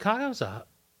 Chicago's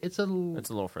it's a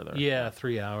little further. Yeah,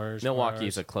 3 hours.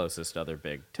 Milwaukee's the closest other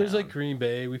big town. There's Green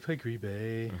Bay. We play Green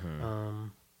Bay.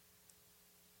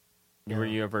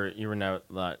 You were not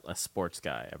a sports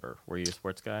guy ever? Were you a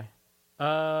sports guy?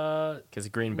 Because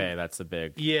Green Bay, that's the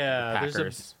big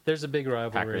Packers. There's a big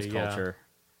rivalry. Packers culture.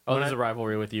 Oh, there's a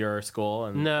rivalry with your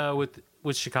school? No, with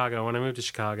Chicago. When I moved to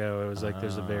Chicago, it was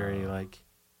there's a very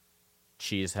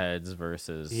cheeseheads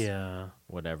versus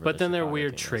whatever. But then there are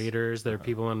weird traders. There are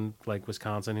people in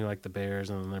Wisconsin who like the Bears,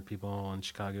 and then there are people in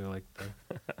Chicago who like the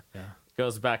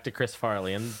Goes back to Chris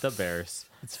Farley and the Bears.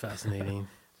 It's fascinating.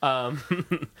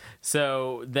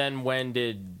 So then when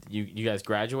did you guys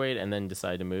graduate and then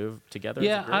decide to move together?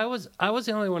 Yeah, I was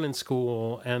the only one in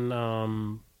school,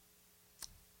 and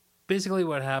basically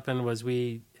what happened was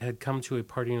we had come to a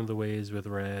parting of the ways with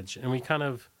Reg, and we kind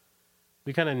of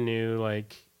knew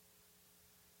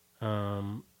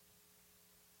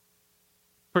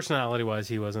personality wise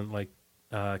he wasn't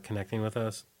connecting with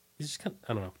us. He's just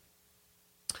I don't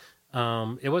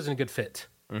know. It wasn't a good fit.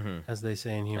 As they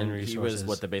say in human resources. He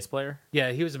was the bass player?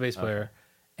 Yeah, he was a bass player.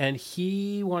 And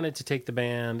he wanted to take the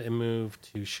band and move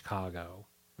to Chicago.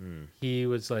 He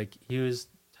was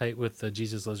tight with the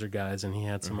Jesus Lizard guys, and he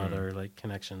had some other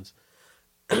connections.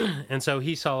 And so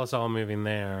he saw us all moving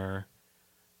there.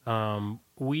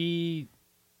 We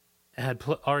had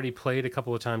already played a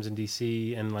couple of times in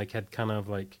DC and had kind of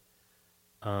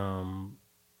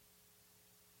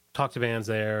talked to bands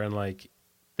there, and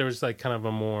there was kind of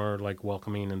a more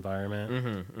welcoming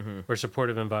environment or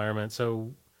supportive environment.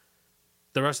 So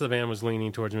the rest of the band was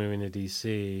leaning towards moving to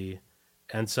DC.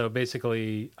 And so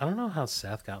basically, I don't know how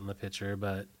Seth got in the picture,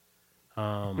 but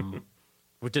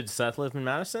did Seth live in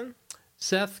Madison?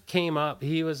 Seth came up.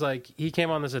 He was he came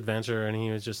on this adventure, and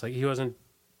he was just he wasn't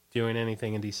doing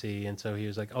anything in DC. And so he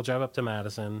was I'll drive up to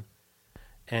Madison.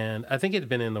 And I think it had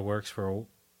been in the works for,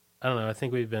 I don't know, I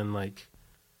think we've been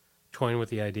toying with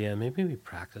the idea. Maybe we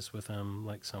practice with him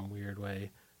some weird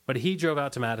way. but he drove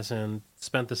out to Madison,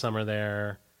 spent the summer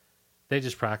there. They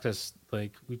just practiced,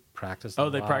 like, we practiced a Oh,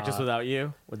 they lot. practice without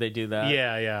you? Would they do that?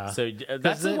 Yeah, yeah. So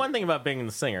that's the one thing about being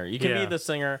the singer. You can be the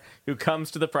singer who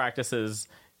comes to the practices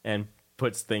and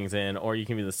puts things in, or you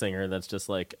can be the singer that's just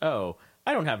like, oh,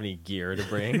 I don't have any gear to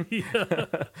bring.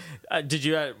 Did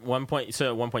you at one point, so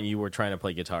at one point you were trying to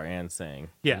play guitar and sing.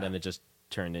 Yeah. And then it just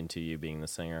turned into you being the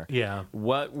singer. Yeah.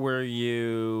 What were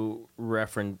you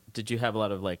did you have a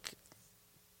lot of like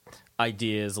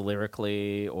ideas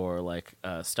lyrically or like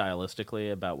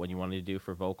stylistically about what you wanted to do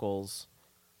for vocals?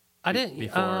 I didn't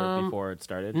before it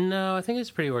started. No, I think it's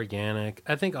pretty organic.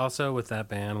 I think also with that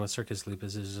band, with Circus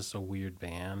Lupus, is just a weird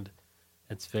band.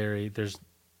 It's very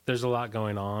there's a lot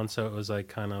going on, so it was like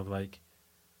kind of like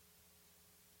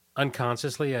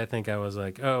unconsciously. I think I was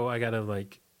like, oh, I gotta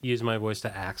like use my voice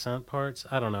to accent parts.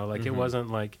 I don't know, like it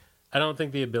wasn't like I don't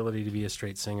think the ability to be a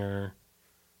straight singer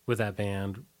with that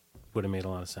band would have made a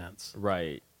lot of sense.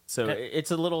 Right. So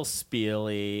it's a little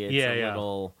spiely. It's a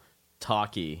little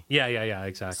talky. Yeah,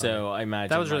 exactly. So I imagine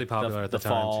that was really like popular at the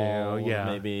time fall, too. Yeah,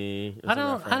 maybe. I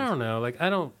don't know. Like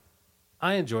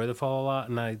I enjoy the fall a lot,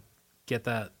 and I get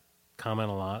that comment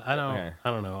a lot. I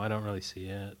don't know. I don't really see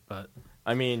it, but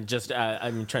I mean, just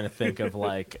I'm trying to think of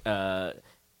like a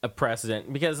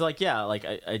precedent because, like, yeah, like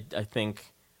I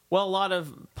think, well, a lot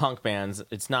of punk bands,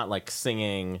 it's not like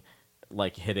singing,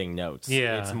 like hitting notes.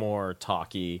 Yeah, it's more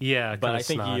talky. Yeah, but I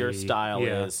think snotty. your style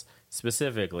is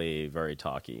specifically very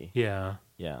talky. Yeah.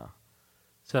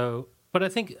 So, but I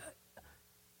think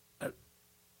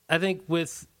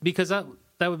because that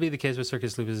would be the case with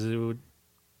Circus Lupus. It would,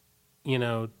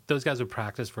 those guys would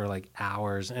practice for like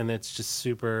hours, and it's just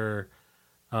super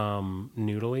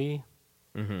noodly.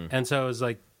 Mm-hmm. And so it was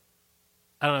like,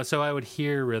 I don't know. So I would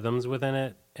hear rhythms within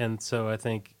it, and so I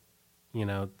think,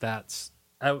 that's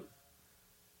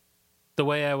the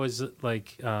way I was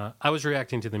like. I was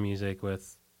reacting to the music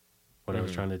with what I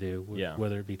was trying to do,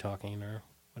 whether it be talking or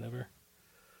whatever.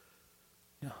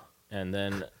 Yeah. And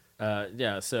then,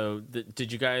 so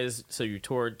did you guys, so you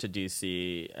toured to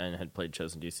DC and had played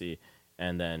shows in DC,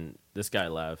 and then this guy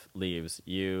leaves,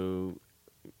 you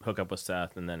hook up with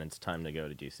Seth, and then it's time to go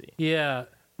to DC. Yeah.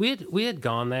 We had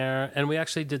gone there, and we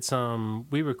actually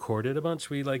we recorded a bunch.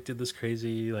 We like did this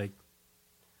crazy, like,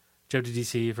 drove to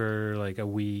DC for like a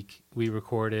week. We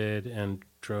recorded and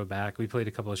drove back. We played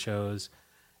a couple of shows.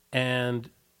 And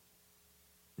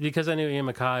because I knew Ian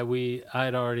Mackay,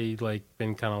 I'd already like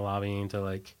been kind of lobbying to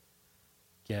like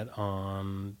get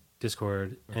on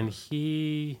Discord, and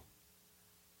he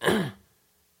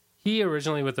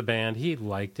originally with the band, he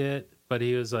liked it, but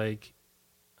he was like,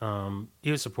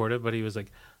 he was supportive, but he was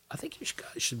like, I think you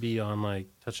guys should be on like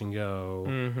Touch and Go.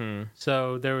 Mm-hmm.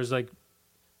 So there was like,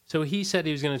 so he said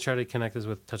he was going to try to connect us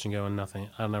with Touch and Go, and nothing.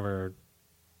 I never.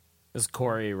 Is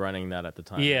Corey running that at the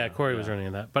time? Yeah, Corey was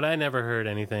running that, but I never heard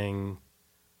anything,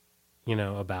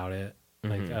 about it.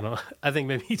 Like, I think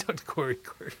maybe he talked to Corey.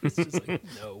 Corey was just like,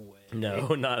 no way.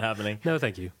 No, not happening. No,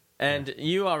 thank you. And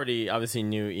you already obviously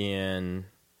knew Ian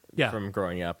from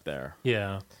growing up there.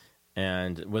 Yeah.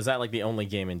 And was that like the only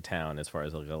game in town as far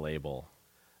as like a label?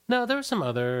 No, there was some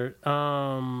other,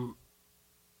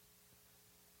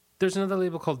 there's another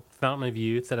label called Fountain of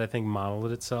Youth that I think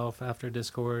modeled itself after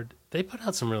Discord. They put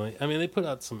out some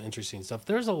interesting stuff.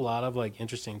 There's a lot of like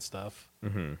interesting stuff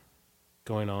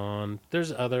going on.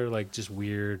 There's other like just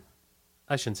weird,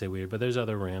 I shouldn't say weird, but there's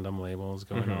other random labels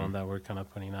going on that were kind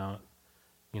of putting out,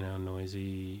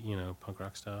 noisy, punk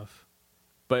rock stuff.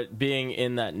 But being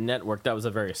in that network, that was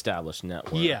a very established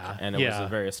network. Yeah. And it was a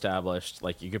very established,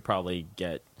 like you could probably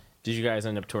get, did you guys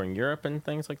end up touring Europe and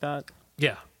things like that?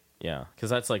 Yeah. Yeah, because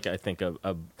that's like, I think,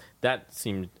 that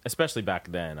seemed, especially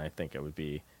back then, I think it would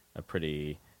be a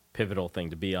pretty pivotal thing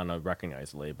to be on a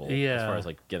recognized label as far as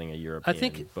like getting a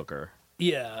European booker.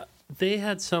 Yeah, they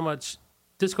had so much,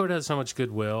 Discord had so much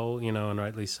goodwill, and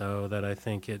rightly so, that I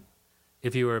think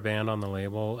if you were a band on the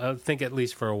label, I think at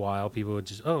least for a while, people would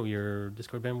just, oh, your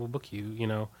Discord band will book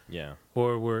you, Yeah.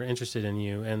 Or we're interested in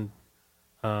you. And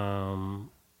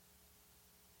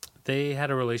they had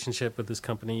a relationship with this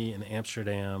company in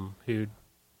Amsterdam who,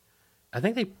 I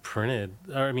think they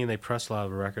they pressed a lot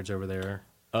of records over there.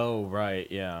 Oh, right,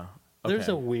 yeah.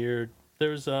 Okay.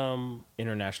 There's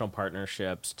international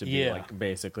partnerships to be like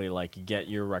basically like get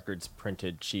your records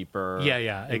printed cheaper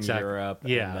in Europe,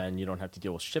 and then you don't have to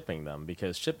deal with shipping them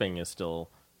because shipping is still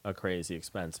a crazy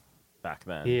expense back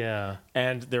then. Yeah.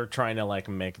 And they're trying to like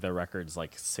make the records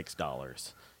like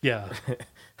 $6. Yeah.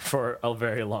 For a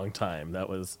very long time. That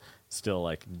was still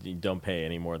like, you don't pay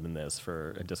any more than this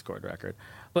for a Discord record.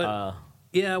 But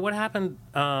what happened,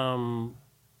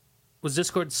 was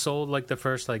Discord sold like the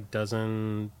first like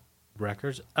dozen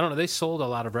records? I don't know. They sold a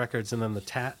lot of records, and then the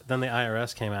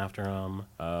IRS came after them.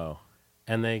 Oh,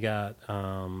 and they got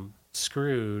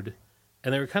screwed,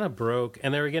 and they were kind of broke,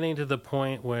 and they were getting to the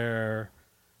point where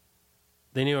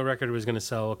they knew a record was going to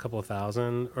sell a couple of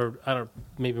thousand, or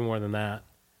maybe more than that.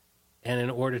 And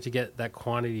in order to get that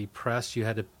quantity pressed, you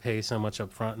had to pay so much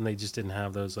up front, and they just didn't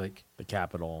have those like the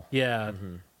capital. Yeah.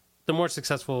 The more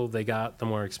successful they got, the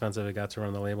more expensive it got to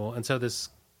run the label. And so this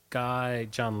guy,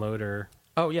 John Loder.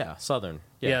 Oh, yeah, Southern.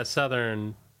 Yeah,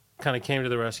 Southern kind of came to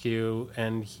the rescue,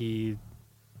 and he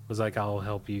was like, I'll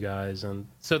help you guys. And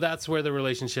so that's where the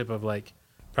relationship of like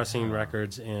pressing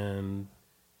records in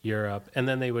Europe, and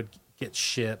then they would get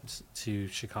shipped to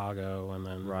Chicago, and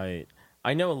then... Right.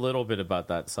 I know a little bit about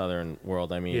that Southern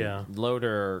world. I mean,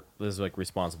 Loder is like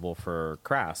responsible for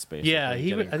Crass, basically. Yeah,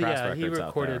 he Crass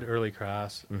recorded early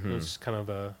Crass. It was kind of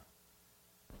a...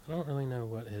 I don't really know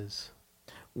what his...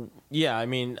 Yeah, I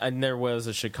mean, and there was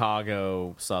a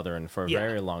Chicago Southern for a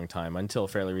very long time, until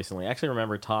fairly recently. I actually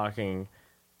remember talking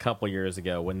a couple years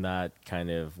ago when that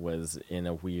kind of was in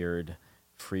a weird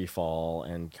free fall,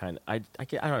 and kind of... I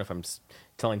don't know if I'm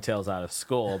telling tales out of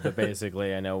school, but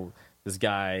basically I know this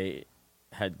guy...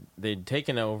 they'd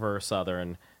taken over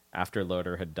Southern after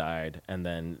Loder had died, and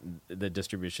then the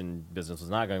distribution business was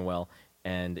not going well,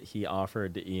 and he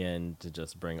offered Ian to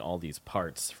just bring all these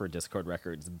parts for Discord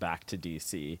Records back to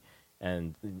DC.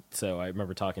 And so I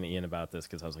remember talking to Ian about this,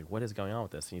 because I was like, what is going on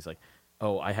with this? And he's like,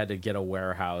 oh, I had to get a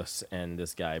warehouse, and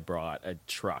this guy brought a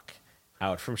truck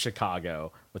out from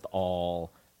Chicago with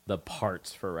all the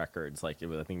parts for records, like it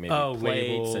was, I think, maybe plates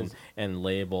labels. and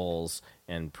labels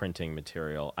and printing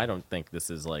material. I don't think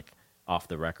this is like off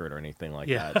the record or anything like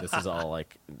that. This is all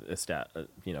like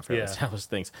fairly established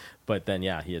things. But then he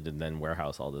had to then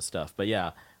warehouse all this stuff. But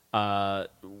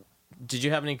did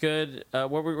you have any good?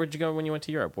 Where'd you go when you went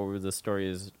to Europe? What were the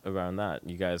stories around that?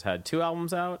 You guys had 2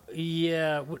 albums out.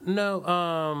 Yeah,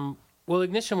 no. Well,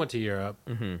 Ignition went to Europe.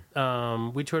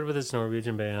 We toured with this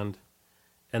Norwegian band.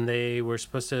 And they were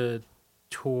supposed to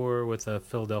tour with a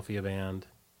Philadelphia band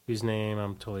whose name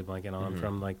I'm totally blanking on,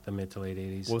 from like the mid to late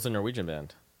 80s. What was the Norwegian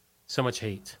band? So Much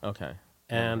Hate. Okay.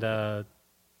 And so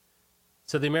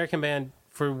the American band,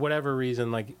 for whatever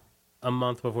reason, like a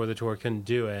month before the tour, couldn't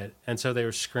do it. And so they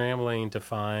were scrambling to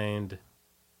find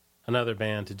another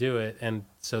band to do it. And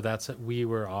so we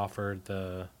were offered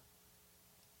the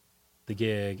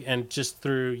gig. And just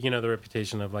through, the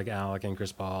reputation of like Alec and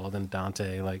Chris Bald and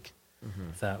Dante, like...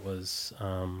 That was,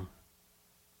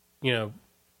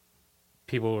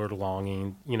 people were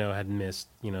longing, had missed,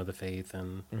 the Faith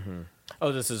and...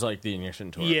 Oh, this is like the Ignition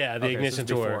tour. Yeah, the Ignition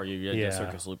tour. Before you had the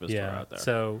Circus Lupus tour out there.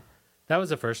 So that was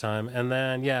the first time. And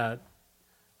then,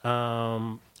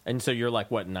 and so you're like,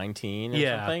 what, 19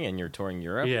 or something? And you're touring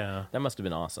Europe? Yeah. That must have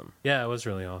been awesome. Yeah, it was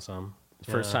really awesome.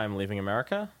 First time leaving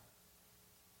America?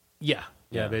 Yeah,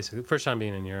 basically. First time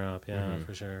being in Europe,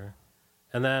 for sure.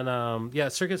 And then,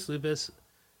 Circus Lupus,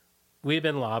 we had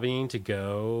been lobbying to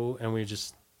go, and we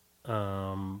just,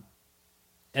 and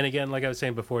again, like I was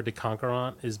saying before,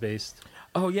 Deconquerant is based.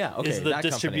 Oh yeah, okay. Is the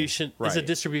distribution is a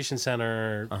distribution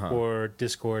center for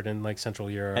Discord in like Central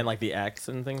Europe, and like the X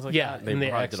and things like that. Yeah, and the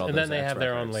X, and then they have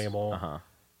their own label.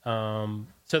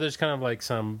 So there's kind of like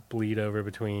some bleed over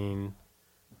between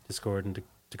Discord and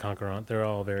Deconquerant. They're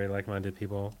all very like-minded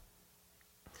people,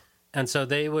 and so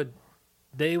they would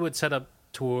set up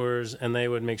tours, and they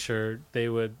would make sure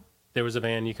there was a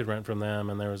van you could rent from them,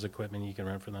 and there was equipment you could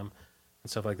rent from them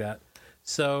and stuff like that.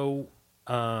 So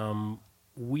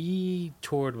we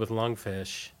toured with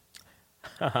Lungfish,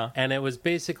 and it was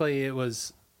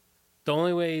the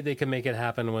only way they could make it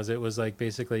happen was like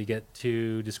basically get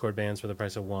 2 Discord bands for the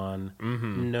price of 1.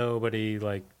 Nobody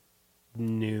like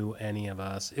knew any of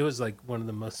us. It was like one of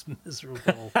the most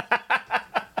miserable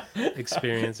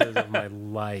experiences of my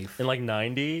life. In like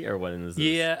 90 or what is this?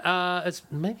 Yeah, it's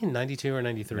maybe 92 or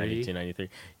 93. 92, 93.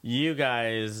 You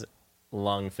guys,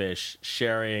 Lungfish,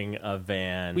 sharing a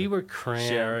van. We were cramped.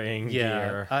 Sharing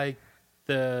gear.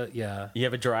 You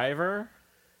have a driver?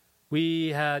 We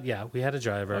had a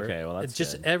driver. Okay, well that's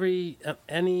just good.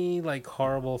 any like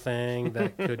horrible thing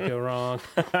that could go wrong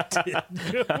did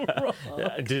go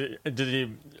wrong. Did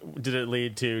it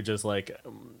lead to just like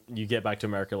you get back to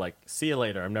America like, see you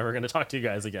later, I'm never going to talk to you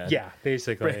guys again? Yeah,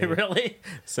 basically. Really?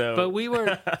 So, but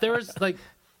there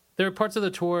were parts of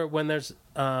the tour when there's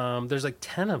like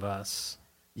 10 of us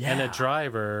and a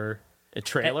driver. A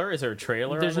trailer? Is there a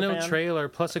trailer? There's on the no van? trailer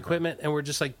plus equipment, and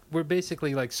we're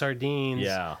basically like sardines.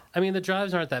 Yeah. I mean, the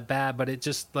drives aren't that bad, but it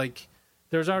just like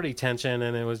there was already tension,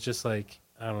 and it was just like,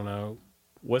 I don't know.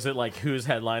 Was it like who's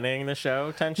headlining the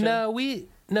show tension? No,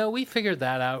 No, we figured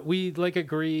that out. We like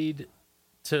agreed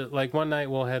to like one night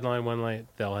we'll headline, one night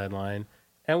they'll headline,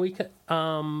 and we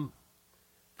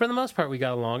for the most part we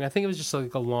got along. I think it was just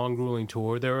like a long, grueling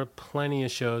tour. There were plenty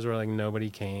of shows where like nobody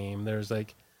came. There's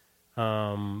like,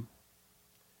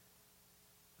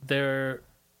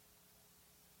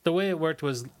 the way it worked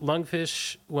was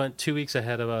Lungfish went 2 weeks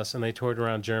ahead of us, and they toured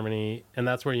around Germany, and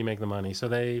that's where you make the money. So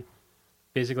they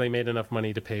basically made enough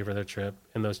money to pay for their trip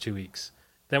in those 2 weeks.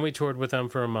 Then we toured with them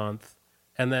for a month,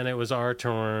 and then it was our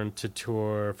turn to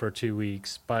tour for 2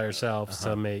 weeks by ourselves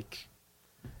to make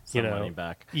some money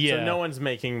back. Yeah. So no one's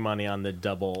making money on the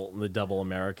double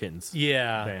Americans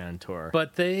band tour.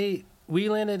 But we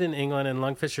landed in England, and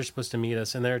Lungfish are supposed to meet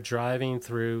us, and they're driving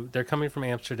through. They're coming from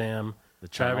Amsterdam. The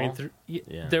driving channel?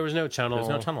 through. There was no channel. There's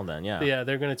no tunnel then. Yeah. Yeah,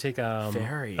 they're going to take a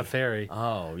ferry.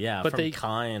 Oh yeah, but from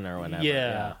Caen or whatever.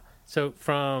 Yeah. So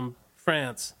from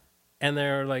France, and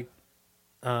they're like,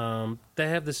 they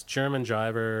have this German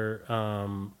driver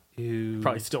who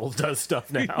probably still does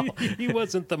stuff now. He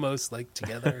wasn't the most like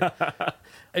together.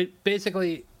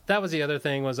 Basically, that was the other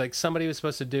thing was like somebody was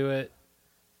supposed to do it,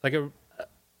 like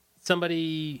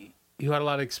somebody who had a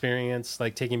lot of experience,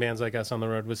 like taking bands like us on the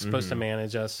road, was supposed to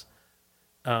manage us,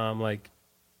 like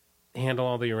handle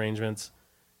all the arrangements,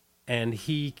 and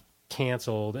he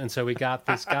canceled, and so we got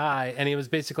this guy, and he was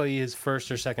basically his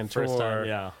first or second tour. Time,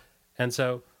 yeah. And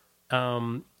so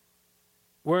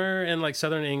we're in like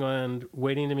southern England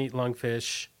waiting to meet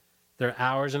Lungfish. They're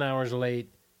hours and hours late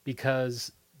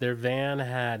because their van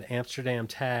had Amsterdam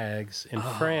tags. In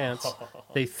France,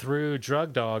 they threw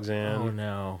drug dogs in. Oh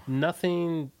no.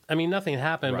 Nothing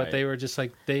happened, but they were just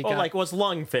like was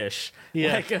Lungfish.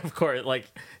 Yeah. Like, of course, like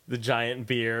the giant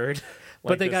beard.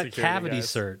 But they got cavity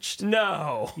searched.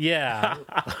 No. Yeah.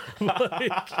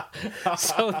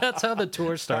 So that's how the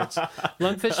tour starts.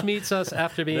 Lungfish meets us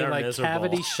after being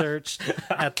cavity searched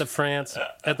at the French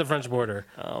border.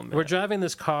 Oh, man. We're driving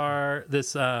this car,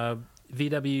 this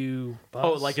VW bus.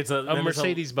 Oh, like it's a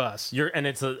Mercedes bus. And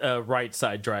it's a right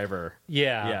side driver.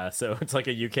 Yeah. Yeah, so it's like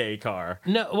a UK car.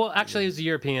 No, well, actually, it was a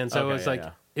European, so it was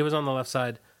it was on the left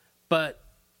side. But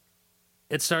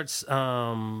it starts,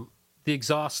 the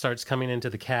exhaust starts coming into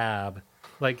the cab.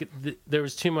 Like, there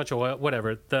was too much oil,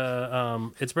 whatever.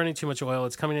 It's burning too much oil.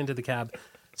 It's coming into the cab.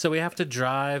 So we have to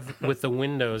drive with the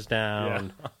windows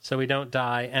down so we don't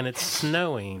die, and it's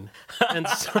snowing. And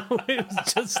so it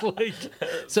was just like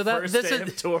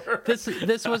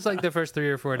this was like the first 3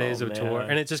 or 4 days of tour,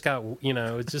 and it just got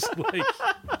it's just like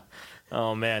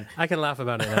oh man, I can laugh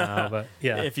about it now, but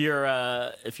yeah. If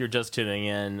you're just tuning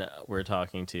in, we're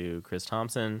talking to Chris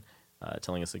Thomson,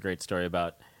 telling us a great story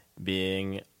about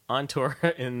being on tour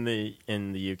in the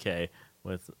UK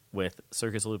with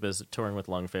Circus Lupus, touring with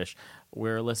Lungfish.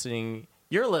 You're listening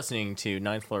to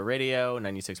 9th Floor Radio,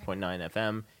 96.9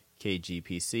 FM,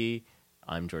 KGPC.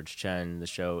 I'm George Chen. The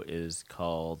show is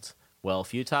called Well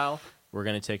Futile. We're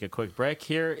going to take a quick break.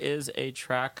 Here is a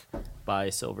track by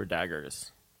Silver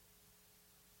Daggers.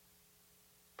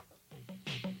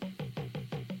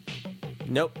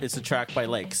 Nope, it's a track by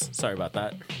Lakes. Sorry about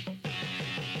that.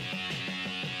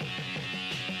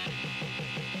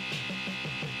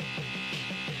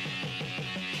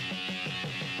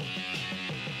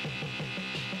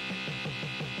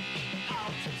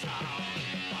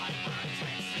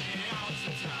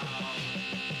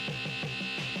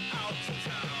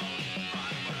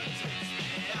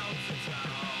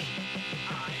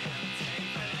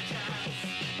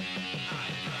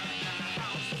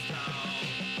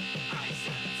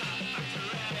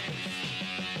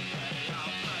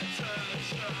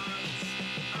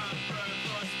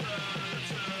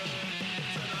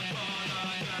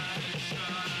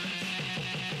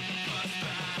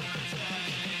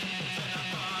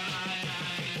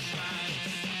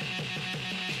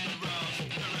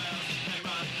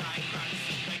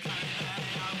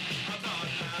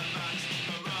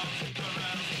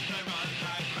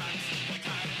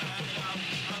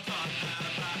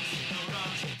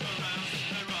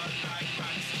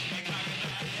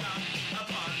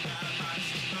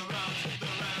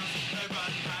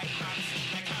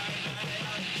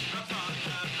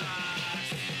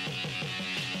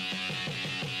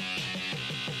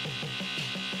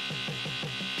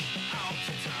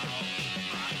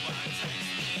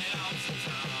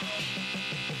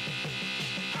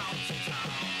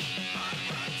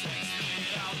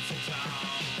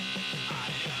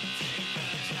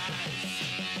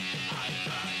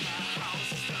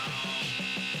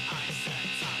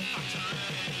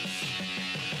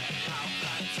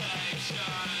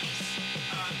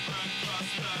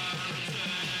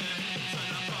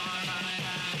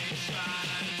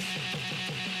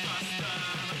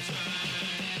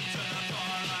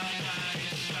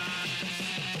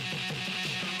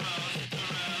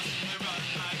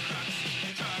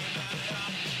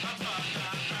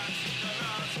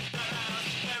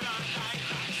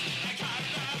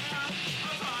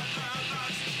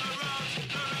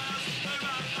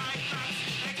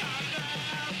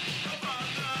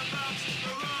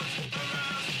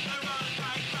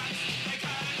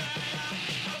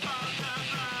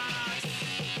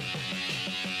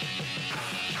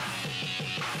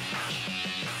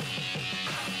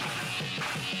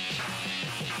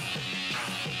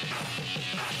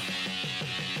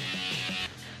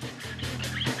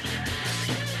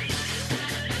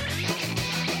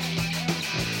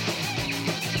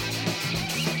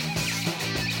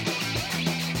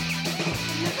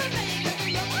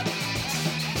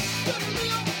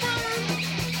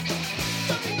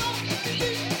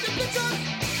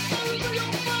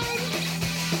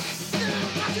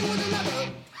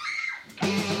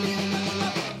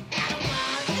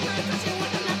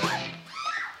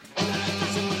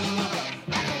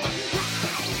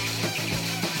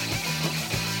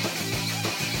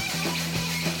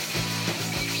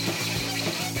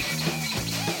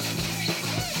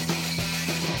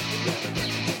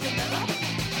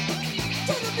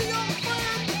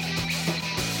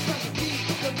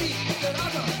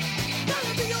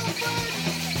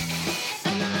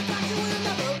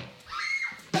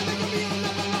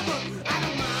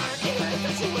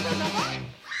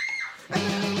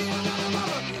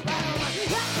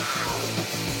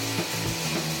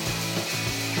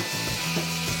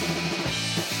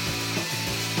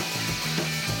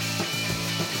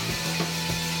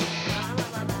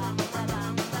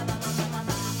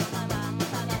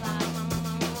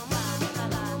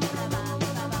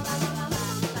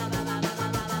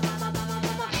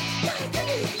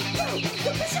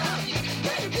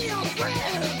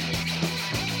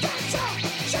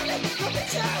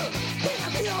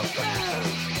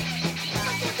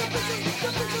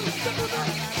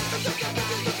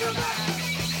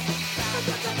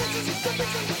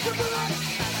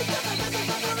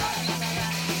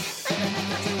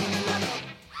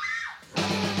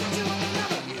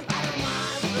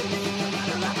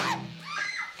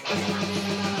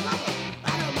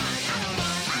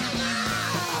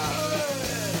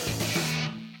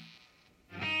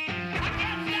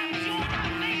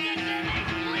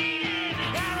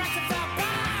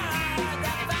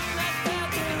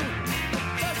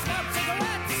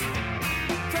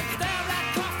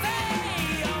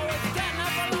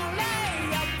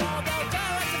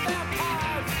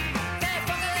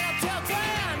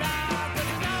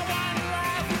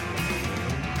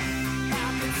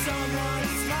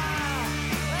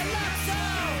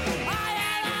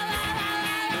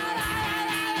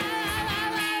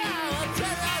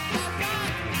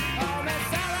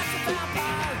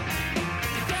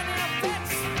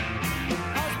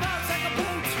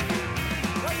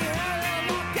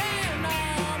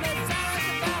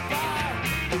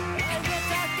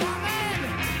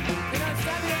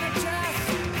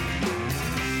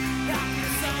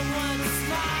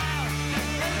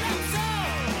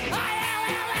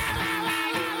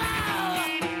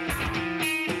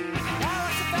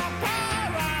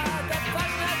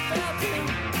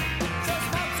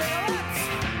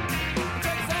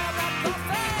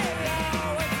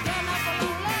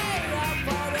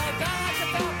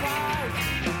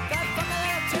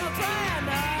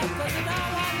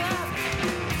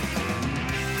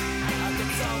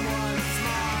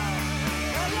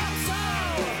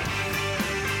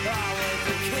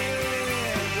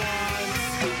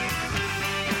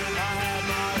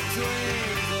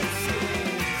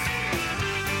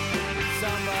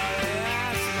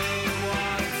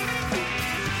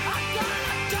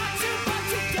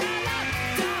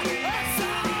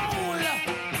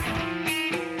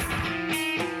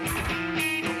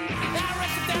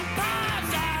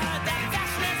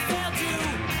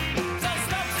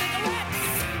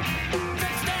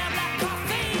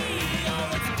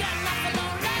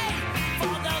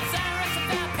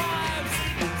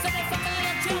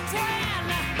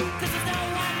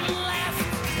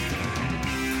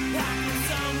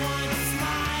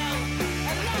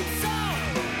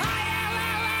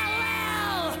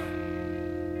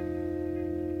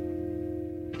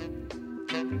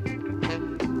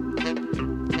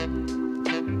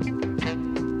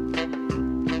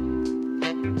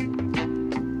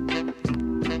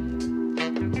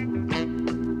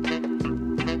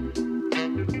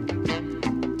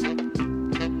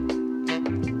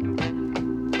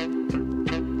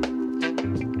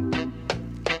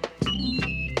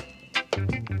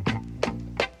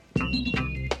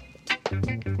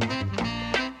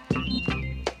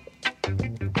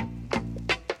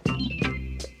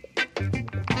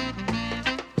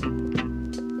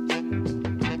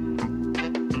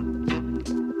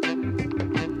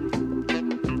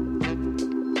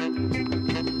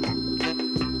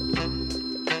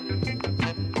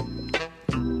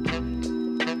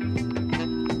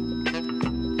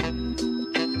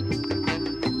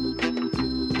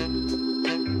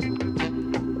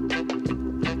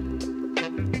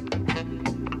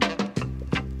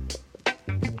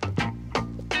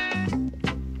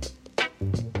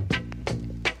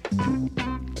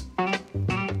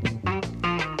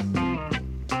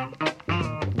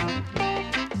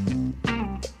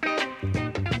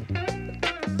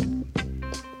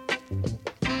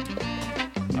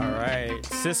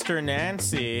 Sister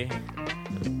Nancy,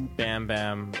 Bam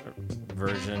Bam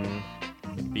version,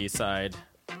 B-side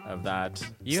of that.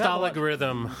 Stolic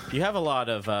Rhythm. You have a lot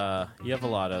of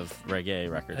reggae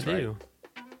records, I right? do.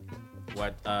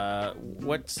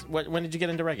 When did you get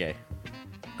into reggae?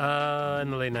 In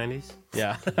the late 90s.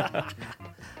 Yeah.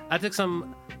 I took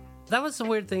some. That was the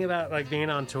weird thing about like being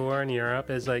on tour in Europe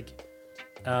is like,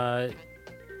 it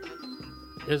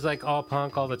was like all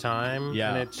punk all the time. Yeah.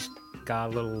 And it just got a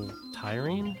little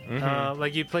tiring. Mm-hmm.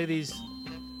 Like you play these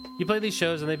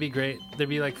shows and they'd be great. There'd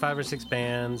be like 5 or 6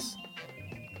 bands,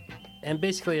 and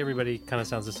basically everybody kind of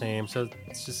sounds the same. So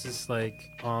it's just this like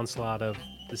onslaught of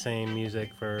the same music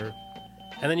for.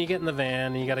 And then you get in the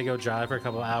van and you got to go drive for a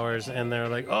couple hours, and they're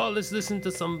like, "Oh, let's listen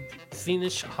to some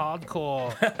Finnish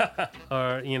hardcore,"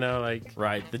 or you know, like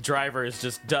right. The drivers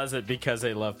just does it because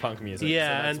they love punk music.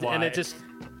 yeah, so and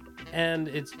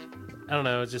it's I don't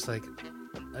know, it's just like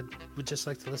I would just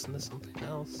like to listen to something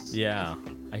else. Yeah,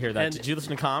 I hear that. And- Did you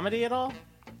listen to comedy at all?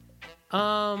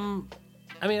 I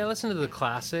mean, I listened to the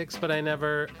classics, but I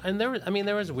never. And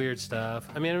there was weird stuff.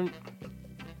 I mean,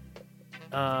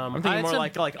 I'm I thinking had more some-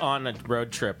 like on a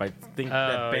road trip. I think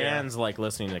that bands like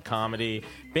listening to comedy.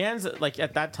 Bands like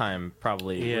at that time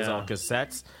probably was Yeah. all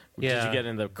cassettes. Did Yeah. you get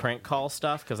into crank call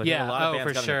stuff? Because I think yeah, a lot of oh, bands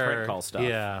for got sure. into crank call stuff.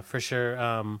 Yeah, for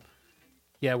sure.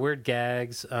 Yeah, Weird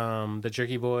Gags, the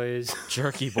Jerky Boys.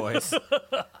 Jerky Boys.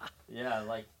 Yeah,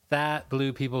 like That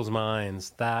blew people's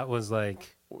minds. That was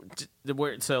like,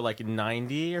 so like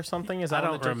 90 or something. Is that I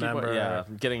on the don't Jerky remember. Boy? Yeah,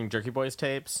 getting Jerky Boys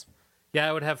tapes. yeah,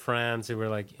 I would have friends who were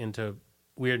like into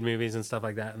weird movies and stuff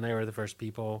like that, and they were the first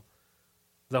people.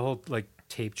 The whole like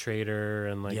tape trader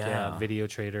and like Yeah. video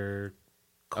trader.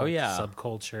 Oh, yeah.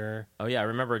 Subculture. Oh yeah, I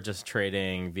remember just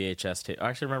trading VHS tape. I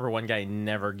actually remember one guy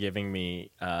never giving me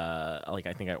like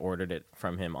I think I ordered it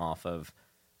from him off of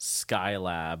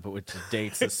Skylab, which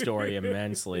dates the story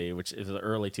immensely, which is the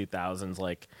early 2000s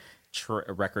like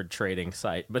record trading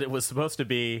site. But it was supposed to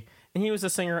be, and he was a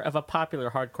singer of a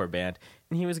popular hardcore band,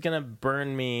 and he was gonna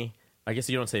burn me. I guess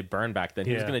you don't say burn back then.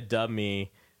 He was Yeah. gonna dub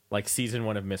me like season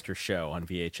 1 of Mr. Show on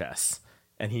VHS.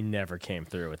 And he never came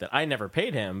through with it. I never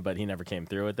paid him, but he never came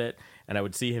through with it. And I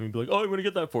would see him and be like, "Oh, I'm going to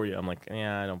get that for you." I'm like,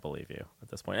 "Yeah, I don't believe you at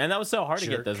this point." And that was so hard to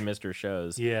get Jerk. those Mr.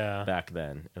 Shows Yeah. back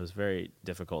then. It was very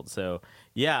difficult. So,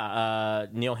 yeah,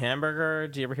 Neil Hamburger,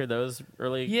 do you ever hear those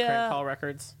early Yeah. crank call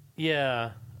records?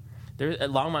 Yeah. There's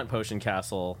at Longmont Potion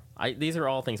Castle. These are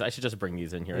all things. I should just bring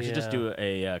these in here. I should just Yeah. do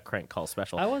a crank call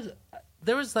special.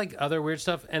 There was like other weird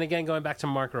stuff, and again, going back to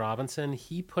Mark Robinson,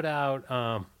 he put out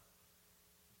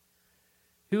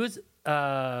who is it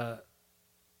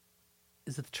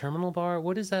the Terminal Bar?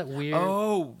 What is that weird?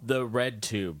 Oh, the Red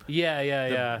Tube.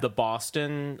 yeah. The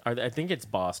Boston, I think it's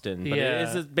Boston, but Yeah.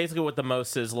 it is basically what the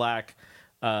Moses Lack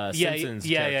Simpsons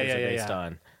characters are based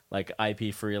on. Like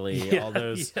IP Freely, all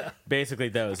those, basically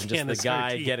those, and just Can the of guy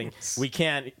sardines. getting. We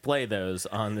can't play those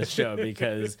on the show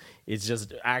because it's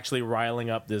just actually riling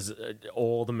up this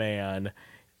old man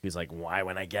who's like, "Why,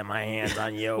 when I get my hands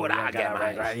on you, When I get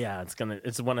my-" yeah,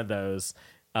 it's one of those."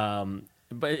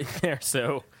 But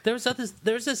so There's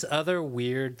this other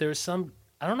weird. There's some.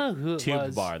 I don't know who it Tube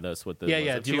was. Bar. That's what this Yeah, was.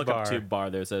 yeah, If you Tube look up Bar. Tube Bar,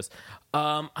 there's this.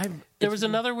 There was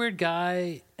another weird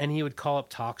guy, and he would call up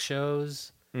talk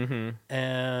shows. Mm-hmm.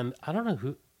 And I don't know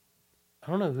who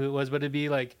it was, but it'd be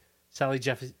like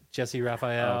Jesse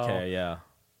Raphael. Okay, yeah.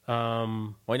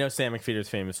 Well, I know Sam McPheeters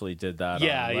famously did that.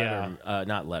 Yeah, on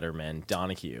not Letterman,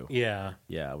 Donahue. Yeah,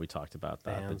 Yeah, we talked about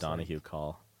that. Bands the Donahue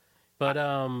call. but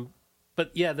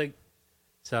yeah, the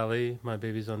Sally, my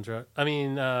baby's on drugs. I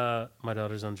mean, my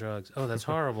daughter's on drugs. Oh, that's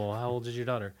horrible. How old is your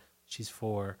daughter? She's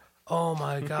 4. Oh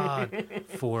my God,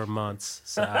 4 months,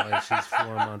 Sally. She's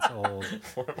 4 months old.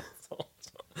 4 months old.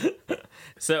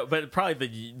 So, but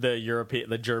probably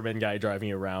the German guy driving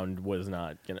you around was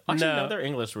not gonna. Actually, no, their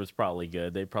English was probably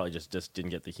good. They probably just didn't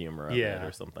get the humor of it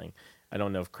or something. I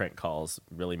don't know if crank calls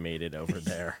really made it over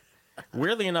there.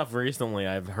 Weirdly enough, recently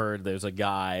I've heard there's a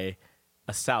guy,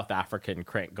 a South African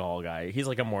crank call guy. He's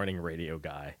like a morning radio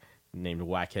guy named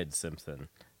Wackhead Simpson.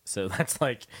 So that's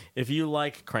like, if you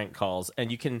like crank calls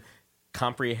and you can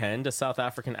comprehend a South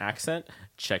African accent,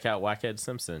 check out Wackhead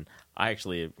Simpson. I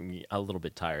actually am a little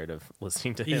bit tired of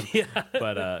listening to him,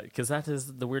 but because that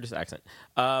is the weirdest accent.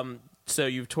 So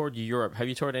you've toured Europe. Have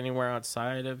you toured anywhere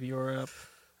outside of Europe?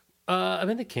 I've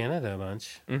been to Canada a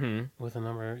bunch with a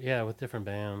number, with different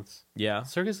bands. Yeah,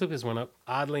 Circus Lupus went up.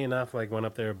 Oddly enough, went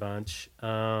up there a bunch.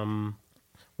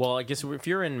 Well, I guess if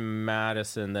you're in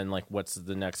Madison, then what's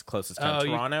the next closest town?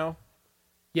 Toronto.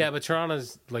 Yeah, but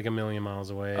Toronto's like a million miles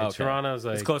away. Okay. Toronto's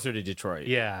it's closer to Detroit.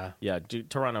 Yeah. Yeah,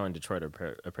 Toronto and Detroit are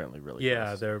apparently really close.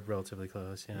 Yeah, they're relatively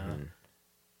close,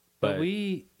 But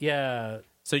we,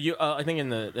 So you, I think in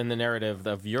the narrative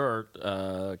of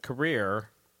your career,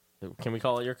 can we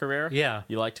call it your career? Yeah.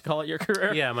 You like to call it your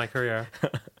career? Yeah, my career.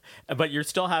 But you're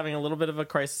still having a little bit of a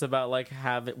crisis about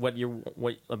what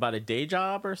about a day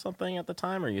job or something at the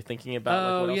time? Or are you thinking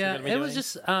about what else you're going to be doing? It was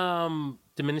just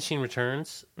diminishing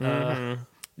returns.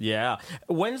 Yeah.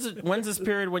 When's this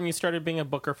period when you started being a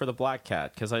booker for the Black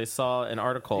Cat? Because I saw an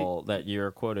article that you're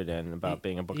quoted in about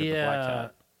being a booker for the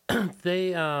Black Cat.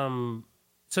 They so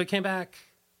I came back.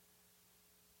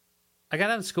 I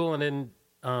got out of school and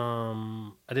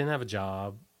I didn't have a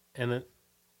job, and then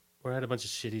I had a bunch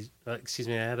of shitty. I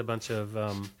had a bunch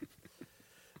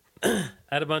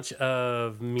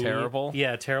of terrible.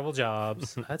 Yeah, terrible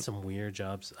jobs. I had some weird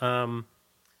jobs.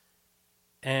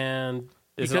 And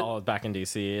is it all back in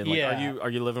DC? And are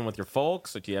you living with your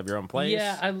folks? Or do you have your own place?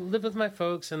 Yeah, I live with my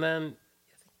folks, and then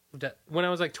when I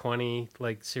was 20,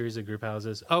 series of group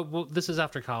houses. Oh, well, this is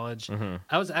after college. Mm-hmm.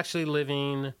 I was actually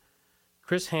living.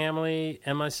 Chris Hamley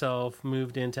and myself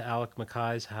moved into Alec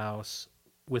Mackay's house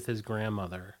with his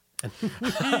grandmother.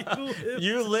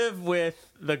 You live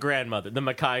with the grandmother, the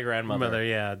Mackay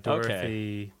grandmother.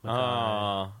 Dorothy. Okay.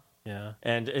 Oh. Yeah.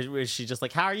 And is she just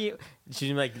how are you?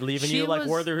 She's leaving you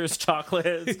Werther's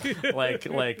chocolates,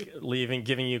 leaving,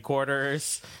 giving you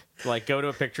quarters, go to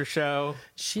a picture show.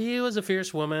 She was a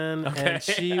fierce woman, and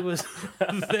she was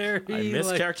very. I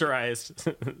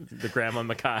mischaracterized the Grandma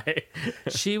Mackay.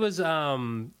 She was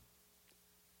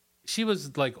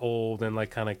old and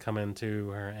kind of coming to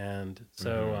her end.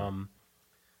 So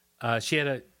she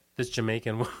had this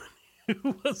Jamaican woman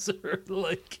who was her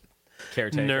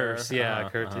caretaker nurse.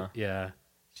 Yeah,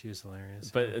 she was hilarious.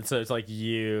 But so it's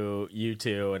you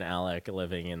two and Alec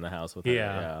living in the house with her.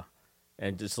 Yeah.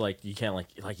 And just you can't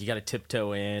you got to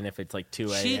tiptoe in if it's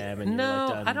 2 a.m. and you're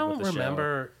done. I don't with the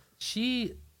remember.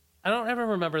 I don't ever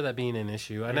remember that being an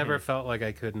issue. I never felt like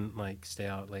I couldn't stay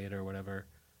out late or whatever.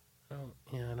 I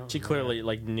don't. She clearly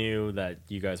knew that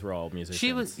you guys were all musicians.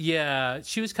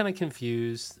 She was kind of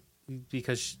confused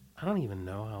because I don't even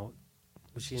know how.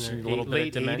 Was she in her little bit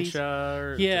of dementia 80s?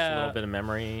 Or just a little bit of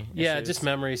memory issues? Just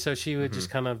memory. So she would just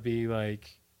kind of be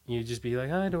you'd just be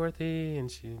 "Hi, Dorothy,"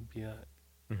 and she'd be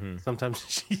sometimes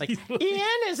she's Ian,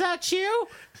 is that you?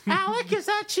 Alec, is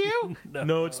that you?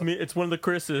 No, it's me. It's one of the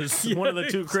Chris's. One of the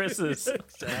two Chris's.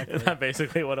 Exactly. Is that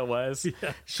basically what it was?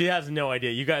 Yeah. She has no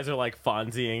idea. You guys are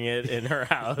Fonzieing it in her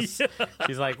house.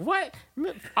 She's what?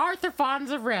 Arthur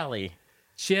Fonzarelli.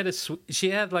 She had a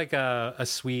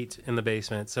suite in the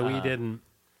basement, so we didn't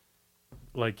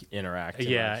interact.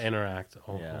 Interact a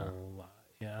whole lot.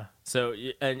 Yeah. So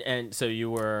so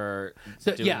you were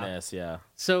doing this, yeah.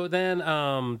 So then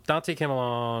Dante came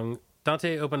along.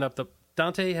 Dante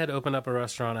had opened up a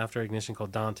restaurant after Ignition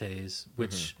called Dante's,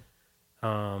 which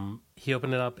he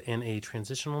opened it up in a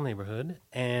transitional neighborhood,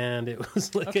 and it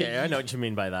was I know what you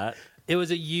mean by that. It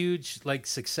was a huge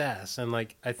success, and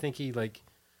I think he I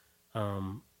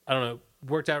don't know,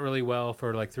 worked out really well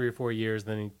for 3 or 4 years.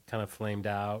 Then he kind of flamed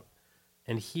out,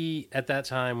 and he at that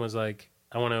time was I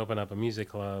want to open up a music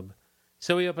club.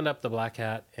 So he opened up the Black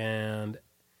Hat, and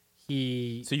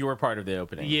he. So you were part of the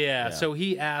opening. Yeah. So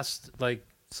he asked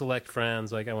select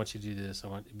friends, I want you to do this.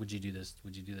 Would you do this?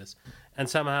 Would you do this? And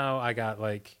somehow I got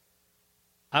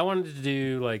I wanted to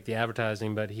do the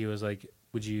advertising, but he was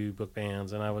would you book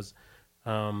bands? And I was,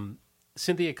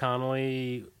 Cynthia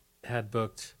Connolly had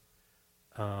booked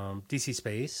DC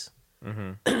Space,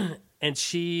 and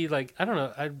she I don't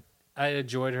know, I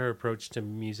enjoyed her approach to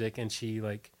music, and she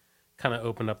kind of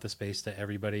opened up the space to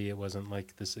everybody. It wasn't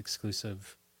this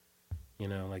exclusive,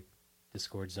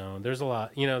 Discord zone. There's a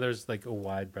lot, there's a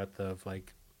wide breadth of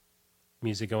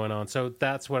music going on. So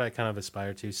that's what I kind of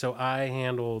aspire to. So I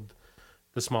handled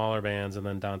the smaller bands, and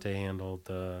then Dante handled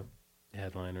the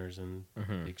headliners and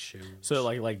big shows. So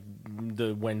like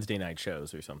the Wednesday night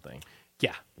shows or something.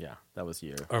 Yeah. Yeah, that was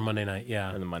your Or Monday night,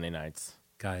 yeah. or the Monday nights.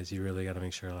 Guys, you really got to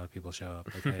make sure a lot of people show up,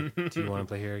 okay? Do you want to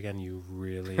play here again? You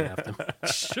really have to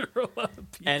make sure a lot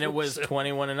of people And it was show up.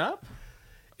 21 and up?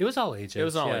 It was all ages. It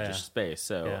was all yeah, ages space.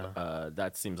 So Yeah.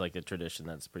 that seems like a tradition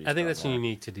that's pretty I think that's strong.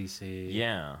 unique to DC.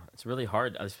 Yeah, it's really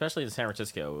hard, especially in San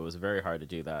Francisco. It was very hard to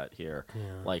do that here. Yeah.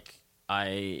 Like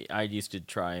I used to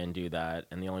try and do that,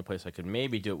 and the only place I could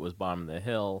maybe do it was bottom of the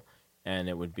hill, and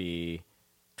it would be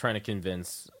trying to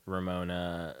convince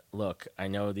Ramona, look, I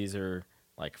know these are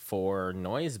like 4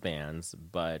 noise bands,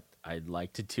 but I'd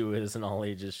like to do it as an all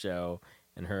ages show,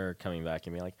 and her coming back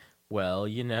and being like, well,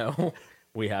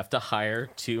 we have to hire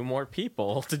 2 more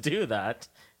people to do that.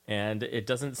 And it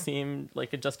doesn't seem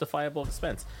like a justifiable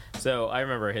expense. So I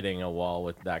remember hitting a wall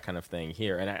with that kind of thing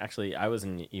here. And I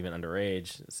wasn't even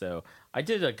underage. So I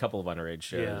did a couple of underage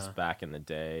shows back in the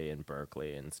day in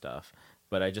Berkeley and stuff.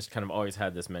 But I just kind of always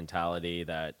had this mentality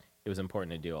that it was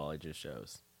important to do all ages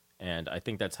shows. And I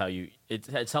think that's how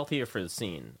it's healthier for the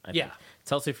scene. I think. It's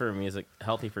healthy for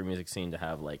music scene to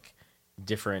have like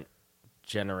different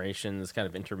generations kind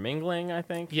of intermingling, I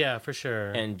think. Yeah, for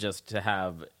sure. And just to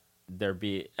have there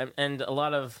be and a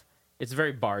lot of it's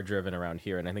very bar driven around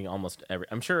here, and I think almost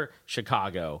I'm sure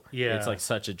Chicago, it's like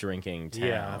such a drinking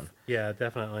town. Yeah,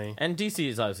 definitely. And DC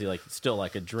is obviously like still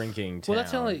like a drinking town. Well,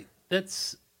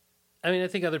 I mean, I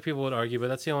think other people would argue, but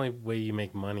that's the only way you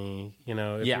make money,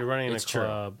 if you're running a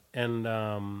club. True. And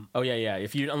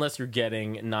unless you're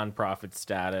getting nonprofit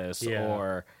status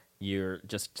or you're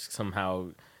just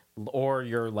somehow, or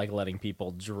you're like letting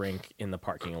people drink in the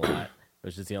parking lot,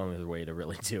 which is the only other way to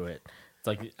really do it. It's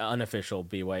like unofficial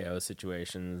BYO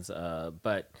situations.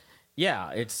 But yeah,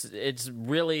 it's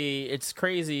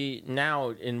crazy now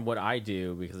in what I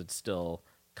do, because it's still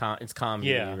it's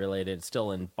comedy related. It's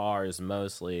still in bars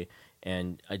mostly,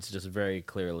 and it's just very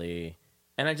clearly.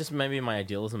 And maybe my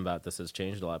idealism about this has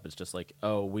changed a lot. But it's just like,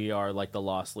 oh, we are like the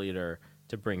lost leader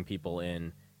to bring people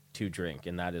in to drink,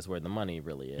 and that is where the money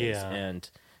really is. Yeah. And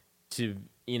to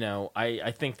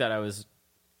I think that I was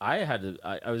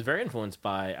very influenced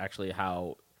by actually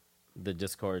how the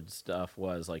Discord stuff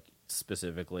was, like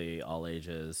specifically all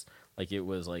ages. Like it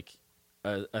was like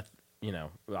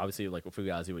obviously like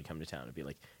Fugazi would come to town and be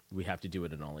like, we have to do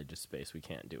it in all ages space. We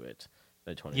can't do it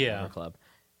at 21 Club.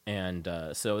 And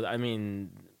so I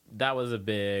mean that was a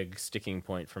big sticking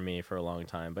point for me for a long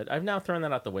time. But I've now thrown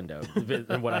that out the window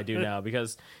in what I do now,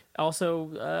 because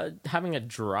also having a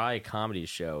dry comedy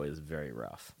show is very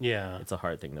rough. Yeah, it's a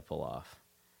hard thing to pull off.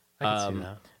 I can see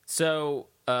that. So,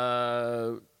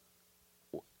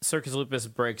 Circus Lupus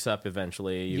breaks up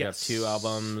eventually. You have 2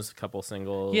 albums, a couple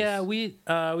singles. Yeah, we put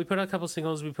out a couple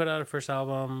singles. We put out our first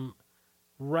album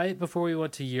right before we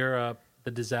went to Europe,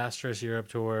 the disastrous Europe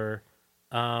tour.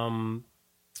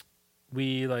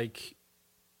 We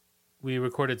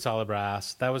recorded Solid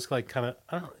Brass. That was like kind of,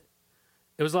 I don't know.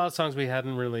 It was a lot of songs we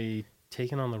hadn't really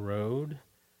taken on the road.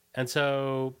 And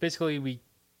so basically we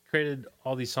created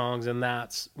all these songs, and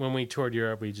that's when we toured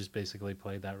Europe, we just basically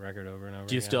played that record over and over.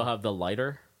 Do you still have the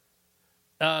lighter?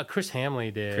 Chris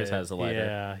Hamley did. Chris has the lighter.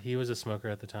 Yeah, he was a smoker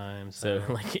at the time. So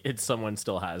like someone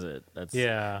still has it. That's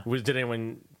Did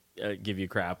anyone give you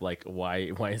crap like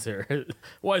why is there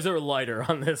a lighter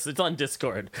on this? It's on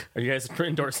Discord. Are you guys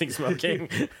endorsing smoking?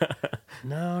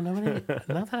 No, nobody.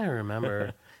 Not that I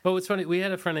remember. But what's funny, we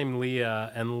had a friend named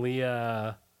Leah, and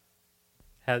Leah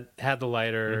had the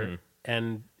lighter,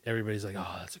 and everybody's like,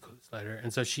 "Oh, that's a cool lighter."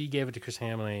 And so she gave it to Chris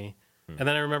Hamley, and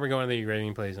then I remember going to the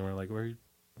engraving place, and we're like, "Where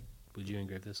would you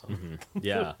engrave this on?"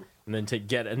 Yeah, and then to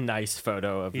get a nice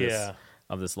photo of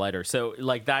this lighter. So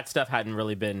like that stuff hadn't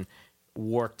really been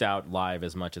worked out live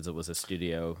as much as it was a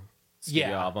studio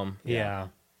album. Yeah.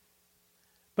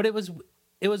 But it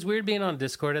was weird being on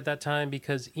Discord at that time,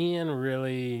 because Ian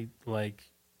really like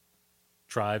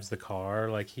drives the car.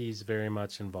 Like he's very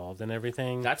much involved in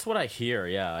everything. That's what I hear.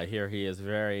 Yeah, I hear he is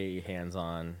very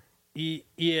hands-on.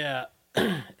 Yeah.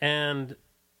 And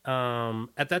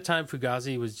at that time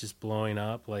Fugazi was just blowing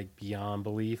up like beyond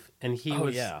belief, and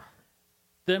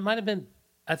there might have been,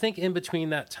 I think in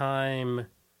between that time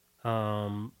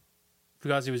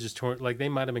Fugazi was just torn, like they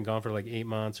might have been gone for like 8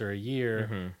 months or a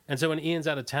year. And so when Ian's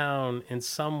out of town, in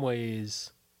some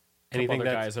ways anything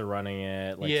other guys are running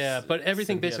it, like, but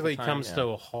everything basically comes to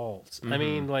a halt. I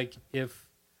mean, like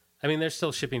they're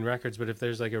still shipping records, but if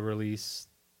there's like a release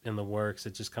in the works,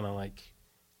 it just kind of like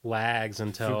lags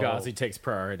until Fugazi takes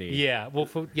priority. Yeah, well,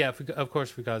 of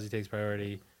course Fugazi takes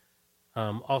priority.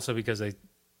 Also because they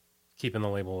keeping the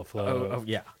label afloat. Oh,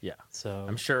 yeah. So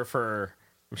I'm sure for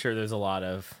I'm sure there's a lot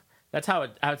of. That's how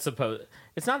it's supposed.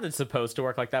 It's not that it's supposed to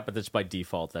work like that, but that's by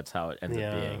default. That's how it ends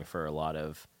up being for a lot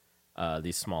of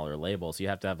these smaller labels. You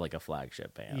have to have like a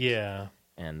flagship band. Yeah.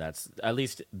 And that's, at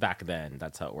least back then,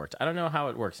 that's how it worked. I don't know how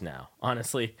it works now,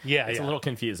 honestly. Yeah, it's a little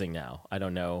confusing now. I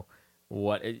don't know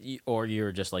or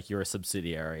you're just like, you're a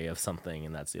subsidiary of something,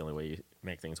 and that's the only way you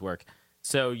make things work.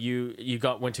 So you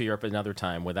went to Europe another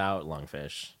time without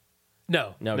Lungfish.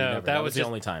 No, that was the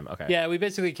only time. Okay. Yeah, we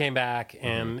basically came back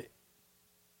and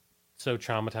so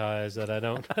traumatized that I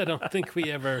don't think we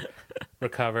ever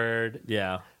recovered.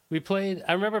 Yeah.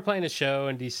 I remember playing a show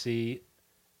in DC.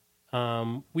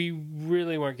 We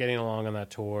really weren't getting along on that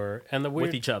tour, and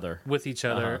with each other.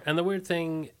 And the weird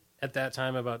thing at that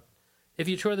time about, if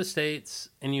you tour the States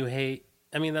and you hate,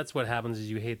 I mean, that's what happens,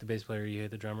 is you hate the bass player, you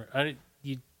hate the drummer.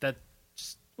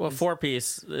 Four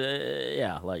piece,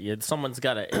 someone's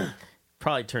got to.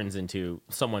 Probably turns into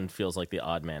someone feels like the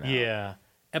odd man out. Yeah,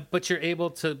 but you're able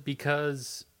to,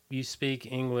 because you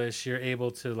speak English, you're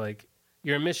able to, like,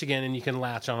 you're in Michigan and you can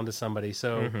latch on to somebody,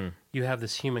 so you have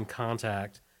this human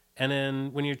contact. And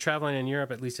then when you're traveling in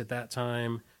Europe, at least at that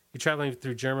time, you're traveling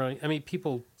through Germany. I mean,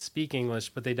 people speak English,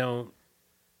 but you don't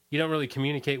really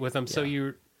communicate with them.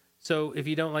 Yeah. So if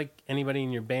you don't like anybody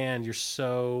in your band, you're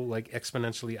so, like,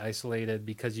 exponentially isolated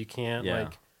because you can't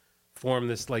like form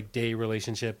this, like, day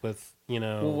relationship with,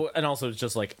 and also it's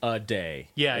just like a day.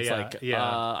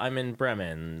 I'm in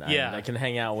Bremen. I can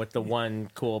hang out with the one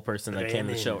cool person that came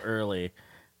to the show early.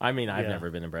 I mean, I've never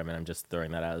been in Bremen. I'm just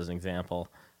throwing that out as an example.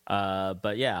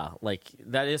 But yeah, like,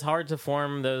 that is hard to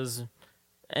form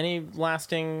any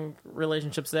lasting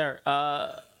relationships there.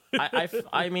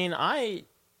 I mean, I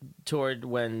toured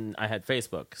when I had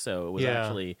Facebook, so it was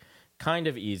actually kind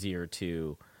of easier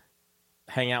to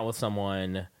hang out with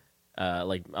someone.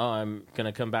 I'm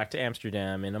gonna come back to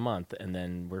Amsterdam in a month, and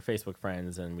then we're Facebook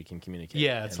friends, and we can communicate.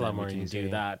 Yeah, it's a lot more easy. Do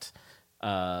that.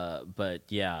 But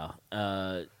yeah.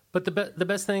 But the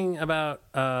best thing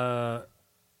about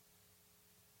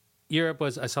Europe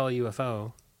was I saw a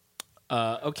UFO.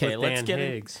 Okay, let's get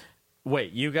Higgs.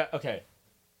 Wait, you got okay.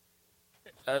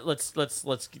 Let's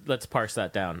parse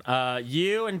that down.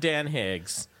 You and Dan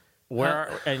Higgs.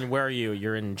 Where are you?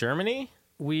 You're in Germany?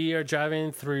 We are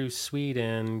driving through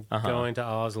Sweden, going to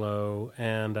Oslo,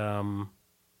 and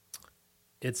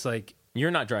it's like, you're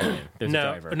not driving. There's a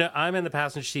driver. No, I'm in the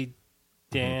passenger seat.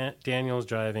 Daniel's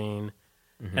driving,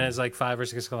 and it's like 5 or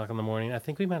 6 o'clock in the morning. I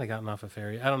think we might have gotten off a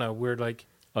ferry. I don't know. We're like,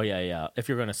 oh yeah. If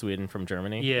you're going to Sweden from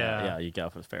Germany, yeah, you get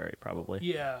off a ferry probably.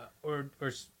 Yeah, or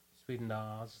Sweden to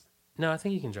Oslo. No, I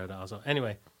think you can drive to Oslo.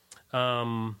 Anyway,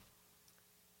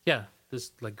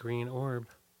 this like green orb.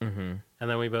 And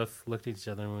then we both looked at each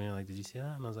other and we were like, "Did you see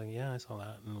that?" And I was like, "Yeah, I saw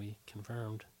that." And we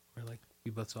confirmed. We're like, we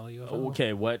both saw you.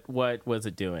 Okay, what was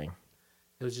it doing?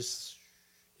 It was just,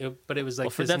 but it was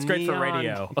like, that's great for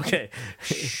radio. Okay,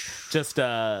 just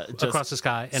across the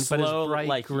sky, but it's bright,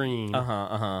 like, green.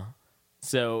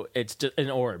 So it's just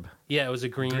an orb. Yeah, it was a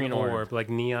green orb, like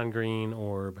neon green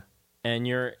orb. And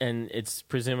it's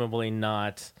presumably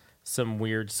not some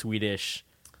weird Swedish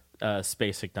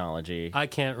space technology. I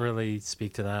can't really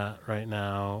speak to that right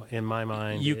now. In my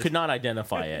mind, you could not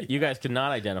identify it. You guys could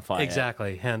not identify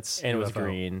exactly. Hence, and UFO. It was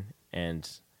green.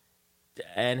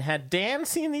 And had Dan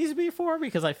seen these before?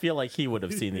 Because I feel like he would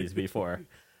have seen these before.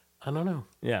 I don't know.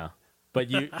 Yeah, but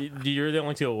you're the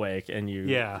only two awake, and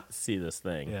you see this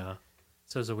thing. Yeah.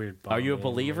 So it's a weird. Are you a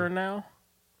believer now?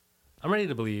 I'm ready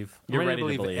to believe. You're ready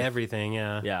to believe everything.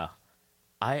 Yeah. Yeah.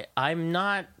 I'm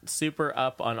not super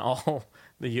up on all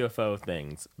the UFO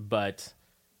things, but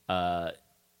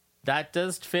that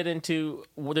does fit into.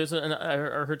 I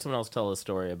heard someone else tell a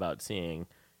story about seeing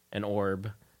an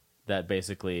orb that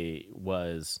basically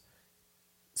was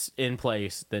in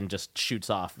place, then just shoots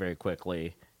off very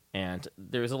quickly. And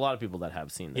there's a lot of people that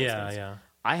have seen those things. Yeah.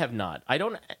 I have not. I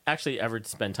don't actually ever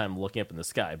spend time looking up in the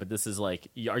sky, but this is like,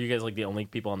 are you guys like the only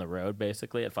people on the road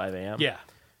basically at 5 a.m.? Yeah.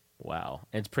 Wow.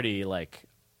 It's pretty like,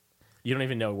 you don't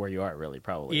even know where you are really,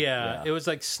 probably. Yeah. It was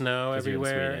like snow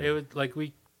everywhere. It was like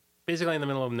basically in the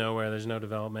middle of nowhere. There's no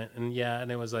development. And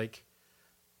and it was like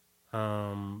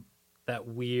that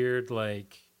weird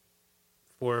like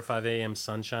 4 or 5 a.m.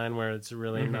 sunshine where it's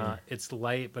really not, it's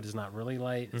light, but it's not really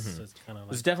light. So it's kind of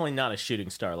like, it's definitely not a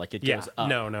shooting star. Like it goes up.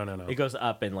 No. It goes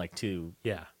up in like two.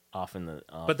 Yeah. Off in the.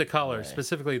 But the color,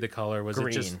 specifically the color, was green.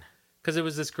 It just, because it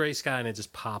was this gray sky and it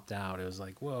just popped out. It was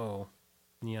like, whoa,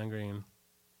 neon green.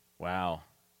 Wow.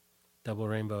 Double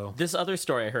rainbow. This other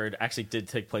story I heard actually did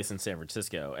take place in San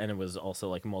Francisco, and it was also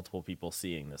like multiple people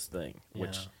seeing this thing,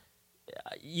 which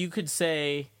you could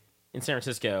say in San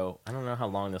Francisco. I don't know how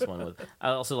long this one was. I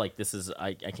also like this is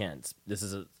I can't. This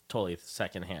is a totally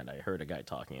secondhand. I heard a guy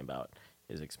talking about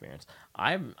his experience.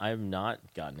 I've not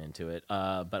gotten into it,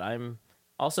 but I'm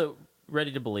also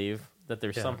ready to believe that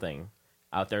there's something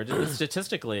out there.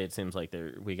 Statistically, it seems like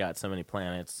we got so many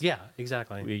planets. Yeah,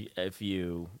 exactly.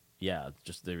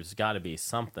 Just there's got to be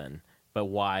something. But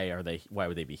why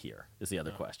would they be here? Is the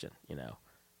other question. You know,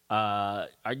 are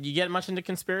you get much into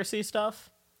conspiracy stuff?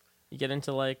 You get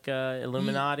into like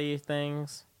Illuminati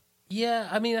things? Yeah,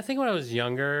 I mean, I think when I was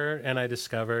younger and I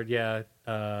discovered, I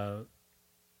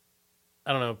don't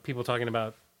know, people talking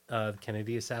about the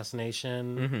Kennedy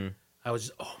assassination. Mm-hmm. I was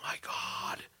just, oh my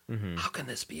God, how can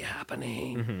this be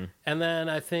happening? Mm-hmm. And then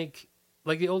I think,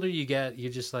 like, the older you get,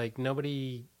 you're just like,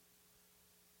 nobody,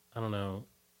 I don't know.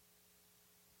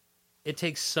 It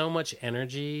takes so much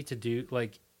energy to do,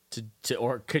 like, to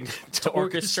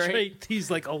orchestrate these,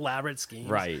 like, elaborate schemes.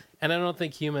 Right. And I don't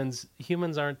think humans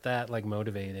aren't that, like,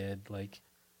 motivated. Like,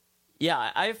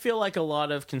 yeah, I feel like a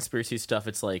lot of conspiracy stuff,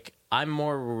 it's like, I'm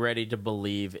more ready to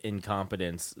believe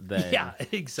incompetence than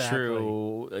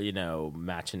true,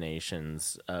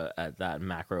 machinations at that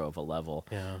macro of a level.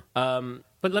 Yeah.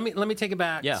 But let me take it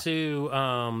back to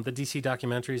the DC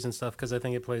documentaries and stuff, because I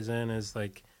think it plays in as,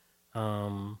 like,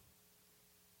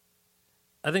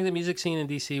 I think the music scene in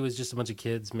DC was just a bunch of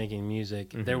kids making music.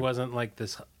 Mm-hmm. There wasn't like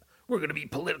this, we're going to be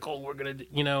political, we're going to,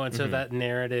 and so that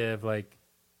narrative, like,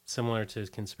 similar to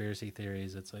conspiracy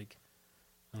theories, it's like,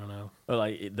 I don't know. Well,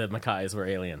 like the Mackays were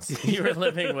aliens. You were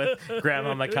living with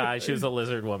Grandma Mackay. She was a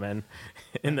lizard woman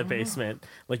in the basement.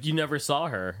 Like, you never saw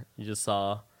her. You just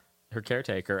saw her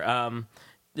caretaker.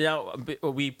 Now,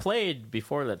 we played,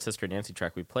 before that Sister Nancy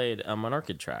track, we played a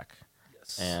Monarchid track.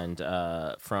 Yes. And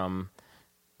from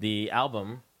the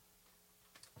album,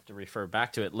 I have to refer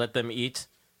back to it, Let Them Eat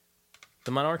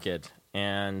the Monarchid.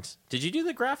 And did you do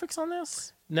the graphics on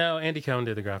this? No, Andy Cohn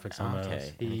did the graphics on those.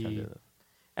 Okay.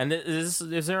 And is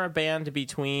there a band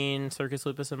between Circus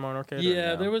Lupus and Monarchid?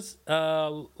 Yeah, there was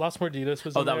Los Mordidos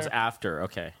was. Oh, that was after.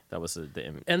 Okay, that was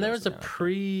the. And there was a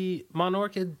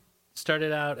Monarchid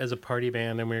started out as a party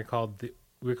band, and we were called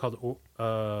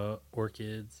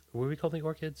Orchids. What were we called, the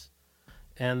Orchids?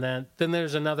 And then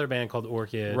there's another band called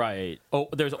Orchid. Right. Oh,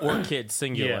 there's Orchid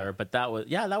singular, but that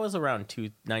was around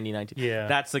 1990. Yeah.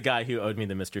 That's the guy who owed me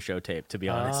the Mr. Show tape, to be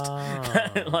honest.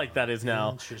 Like, that is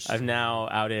now, I've now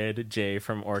outed Jay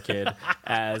from Orchid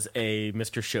as a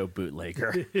Mr. Show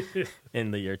bootlegger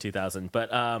in the year 2000.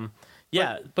 But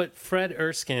But Fred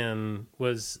Erskine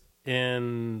was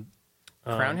in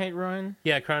Crown Hate Ruin?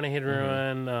 Yeah, Crown Hate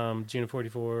Ruin, June of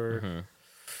 44,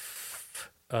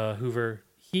 Hoover.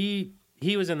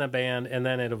 He was in the band, and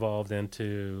then it evolved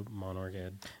into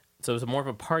Monarchid. So it was more of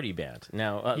a party band.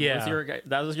 Now,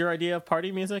 that was your idea of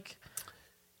party music?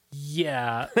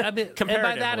 Yeah. And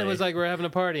by that, it was like, we're having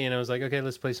a party, and it was like, okay,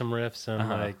 let's play some riffs, and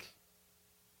like,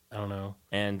 I don't know.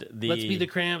 And let's be the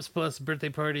Cramps plus birthday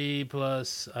party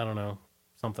plus, I don't know,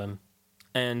 something.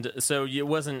 And so you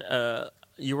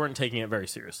weren't taking it very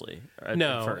seriously at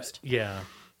first. Yeah.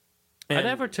 And I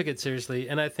never took it seriously,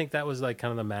 and I think that was like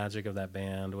kind of the magic of that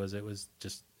band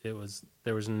there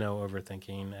was no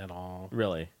overthinking at all.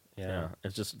 Really? Yeah.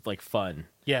 It's just like fun.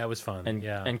 Yeah, it was fun.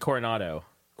 And Coronado,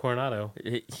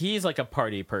 he's like a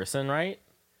party person, right?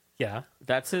 Yeah,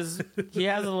 that's he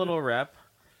has a little rep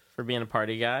for being a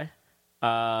party guy.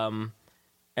 And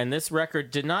this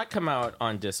record did not come out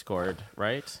on Discord,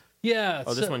 right? Yeah.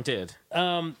 Oh, this one did.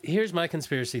 Here's my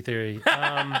conspiracy theory.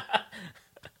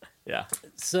 Yeah.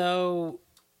 So,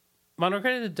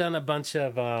 Monarchid had done a bunch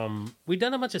of we'd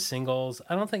done a bunch of singles.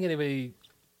 I don't think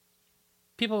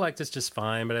people liked us just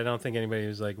fine, but I don't think anybody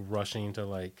was like rushing to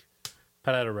like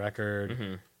put out a record.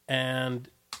 Mm-hmm. And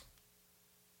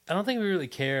I don't think we really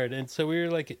cared. And so we were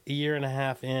like a year and a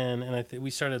half in, and I think we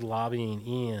started lobbying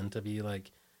Ian to be like,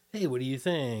 "Hey, what do you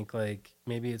think? Like,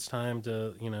 maybe it's time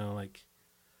to, like,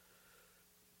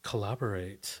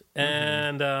 collaborate."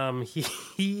 Mm-hmm. And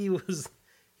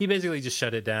he basically just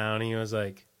shut it down. He was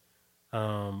like,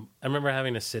 I remember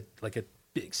having a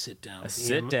big sit down. A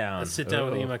sit down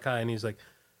with Ian Mackay, and he's like,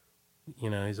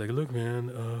 he's like, "Look,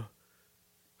 man,"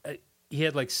 he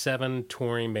had like 7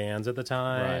 touring bands at the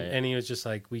time, right. And he was just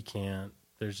like, "We can't.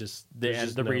 There's just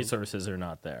the resources are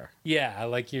not there." Yeah,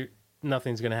 like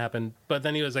nothing's gonna happen. But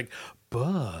then he was like,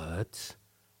 "But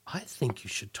I think you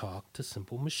should talk to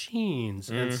Simple Machines."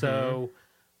 Mm-hmm. And so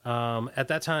at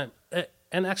that time.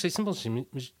 And actually, Simple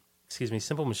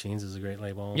Machines is a great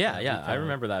label. Yeah, I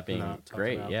remember that being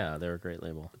great. Yeah, they're a great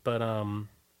label. But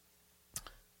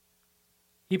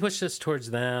he pushed us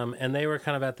towards them, and they were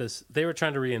kind of at this. They were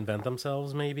trying to reinvent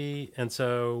themselves, maybe, and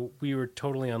so we were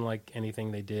totally unlike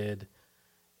anything they did.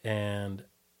 And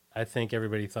I think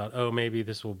everybody thought, oh, maybe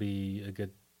this will be a good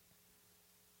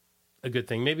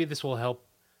thing. Maybe this will help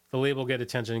the label get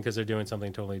attention because they're doing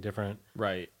something totally different.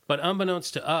 Right. But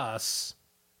unbeknownst to us,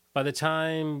 by the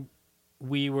time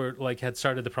we were had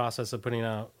started the process of putting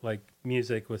out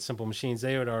music with Simple Machines,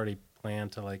 they had already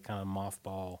planned to kind of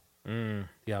mothball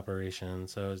the operation.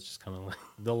 So it's just kind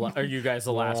of are you guys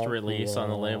the last release on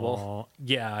the label?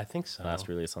 Yeah, I think so. Last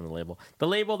release on the label. The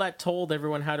label that told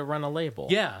everyone how to run a label.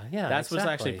 Yeah. That was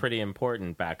actually pretty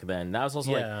important back then. That was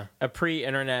also a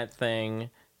pre-internet thing.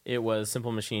 It was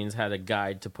Simple Machines had a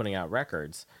guide to putting out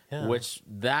records, which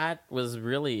that was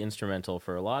really instrumental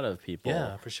for a lot of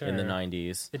people for sure. in the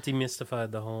 90s. It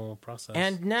demystified the whole process.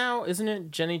 And now, isn't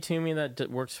it Jenny Toomey that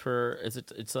works for,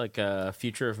 it's like a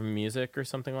Future of Music or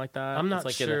something like that? I'm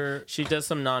not sure. She does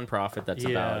some nonprofit that's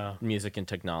about music and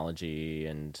technology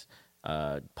and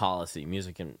policy,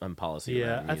 music and policy.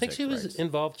 Yeah, I think she was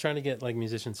involved trying to get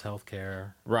musicians' health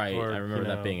care. Right, I remember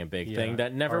that being a big thing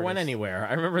that never went anywhere.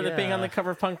 I remember that being on the cover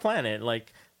of Punk Planet.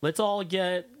 Let's all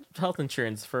get health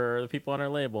insurance for the people on our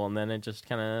label, and then it just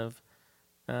kind of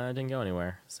didn't go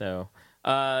anywhere. So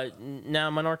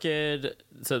now Monorchid.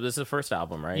 So this is the first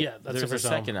album, right? Yeah, that's There's the a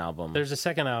second album. There's a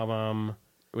second album,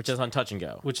 which is on Touch and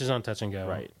Go.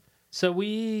 Right. So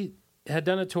we had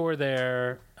done a tour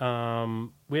there.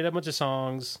 We had a bunch of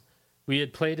songs. We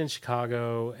had played in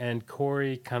Chicago, and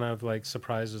Corey kind of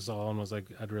surprised us all and was like,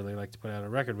 I'd really like to put out a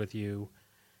record with you.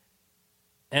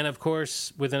 And of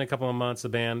course, within a couple of months, the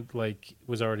band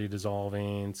was already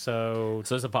dissolving. So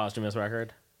it's a posthumous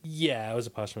record? Yeah, it was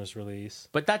a posthumous release.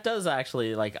 But that does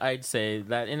actually, I'd say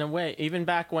that in a way, even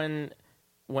back when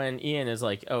Ian is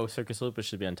oh, Circus Lupus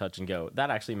should be on Touch and Go,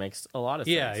 that actually makes a lot of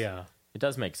sense. Yeah. It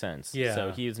does make sense. Yeah.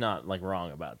 So he's not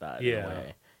wrong about that in a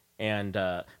way. And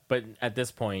but at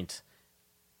this point,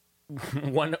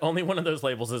 only one of those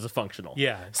labels is a functional.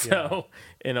 Yeah. So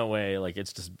in a way,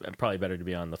 it's just probably better to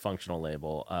be on the functional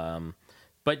label.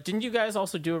 But didn't you guys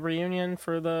also do a reunion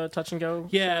for the Touch and Go?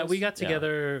 Yeah, shows? we got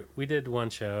together. We did one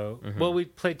show. Mm-hmm. Well, we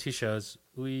played two shows.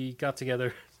 We got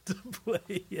together to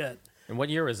play yet. And what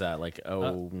year was that?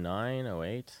 09,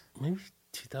 08? Maybe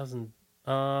 2000.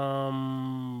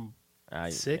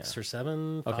 6 or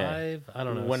 7, 5. Okay. I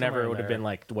don't know. Whenever it would have been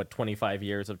 25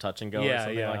 years of Touch and Go or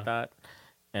something like that.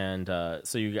 And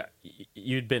so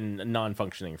you'd been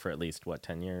non-functioning for at least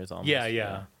 10 years almost.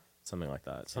 Yeah. Something like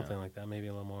that. Something like that, maybe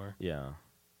a little more. Yeah.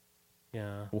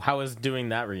 Yeah. How was doing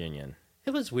that reunion?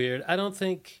 It was weird. I don't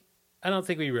think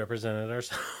we represented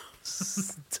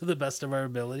ourselves to the best of our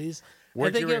abilities.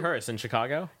 Where'd you rehearse? In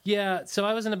Chicago? Yeah. So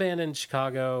I was in a band in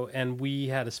Chicago, and we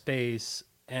had a space.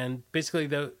 And basically,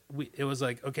 it was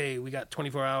okay, we got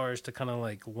 24 hours to kind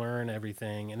of learn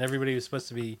everything, and everybody was supposed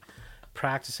to be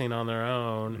practicing on their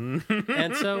own.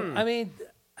 And so, I mean,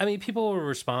 people were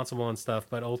responsible and stuff,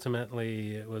 but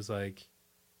ultimately, it was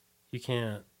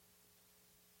you're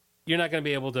not going to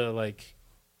be able to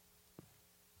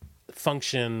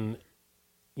function,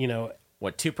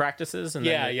 What, 2 practices and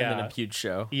then a huge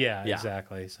show? Yeah,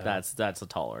 exactly. So that's a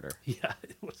tall order. Yeah,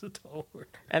 it was a tall order.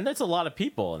 And that's a lot of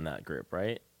people in that group,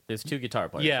 right? There's 2 guitar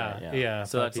players. Yeah, right? yeah.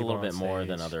 So that's a little bit more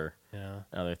stage. than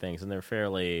other things, and they're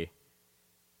fairly.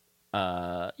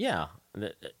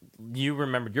 You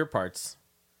remembered your parts.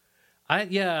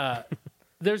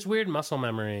 There's weird muscle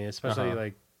memory,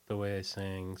 especially the way I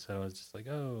sing. So it's just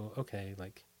oh, okay,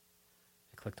 it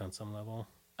clicked on some level.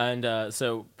 And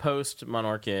so post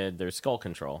Monorchid, there's Skull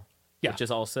Control, which is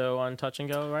also on Touch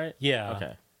and Go, right? Yeah.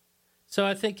 Okay. So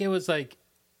I think it was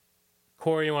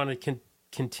Corey wanted to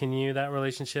continue that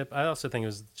relationship. I also think it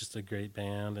was just a great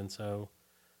band, and so,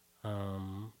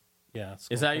 Skull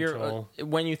Is that Control.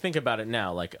 when you think about it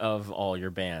now, of all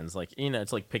your bands,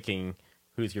 it's picking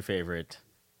who's your favorite,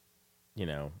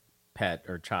 pet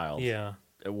or child. Yeah.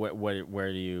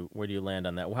 Where do you land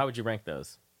on that? How would you rank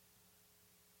those?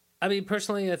 I mean,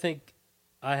 personally, I think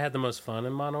I had the most fun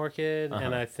in Monorchid,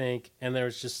 and there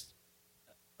was just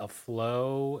a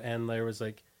flow, and there was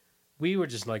we were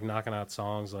just knocking out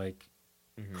songs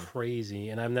crazy,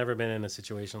 and I've never been in a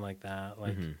situation like that.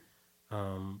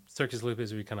 Circus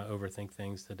Lupus, we kind of overthink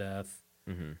things to death.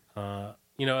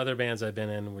 Other bands I've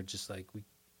been in were just it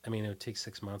would take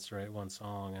 6 months to write one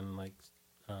song, and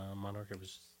Monorchid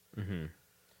was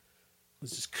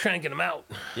just cranking them out.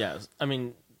 Yeah, I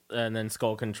mean. And then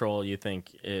Skull Control, you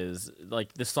think is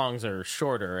the songs are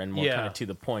shorter and more kind of to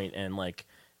the point, and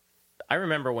I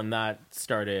remember when that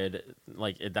started,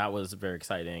 that was a very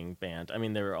exciting band. I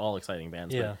mean, they were all exciting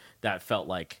bands, but that felt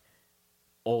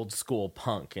old school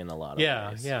punk in a lot of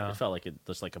ways. Yeah. It felt like it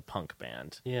was like a punk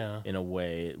band. Yeah. In a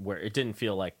way where it didn't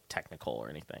feel like technical or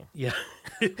anything. Yeah.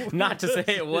 Not to say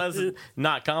it was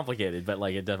not complicated, but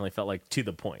like it definitely felt like to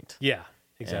the point. Yeah,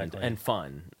 exactly. And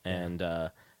fun. And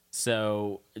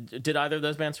so did either of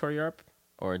those bands tour Europe?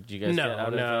 Or did you guys get out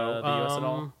of the US at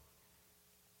all?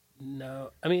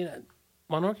 No. I mean,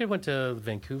 Monorchid went to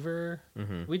Vancouver.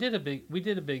 Mm-hmm. We did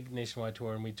a big nationwide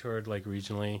tour, and we toured like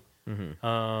regionally.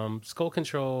 Mm-hmm. Skull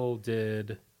Control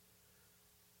did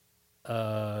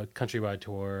a countrywide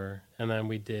tour, and then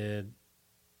we did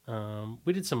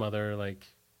some other like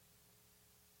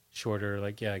shorter,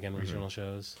 like regional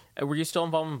shows. Were you still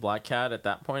involved in Black Cat at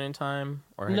that point in time,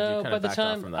 or had you kind by of the backed off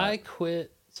time from that? I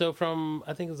quit, so from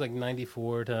I think it was like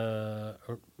 94 to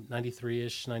or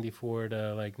 93ish, 94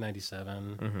 to like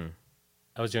 97. Mm-hmm.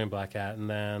 I was doing Black Cat, and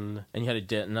then And you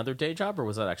had another day job, or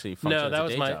was that actually function as that a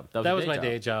was day my job? that was my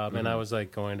day job, and I Mhm. was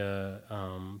like going to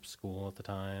school at the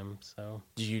time. So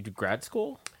Did you do grad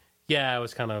school? yeah, I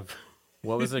was kind of.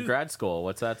 What was the grad school?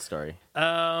 What's that story?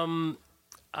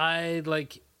 I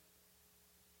like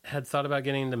had thought about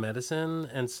getting into medicine,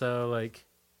 and so like,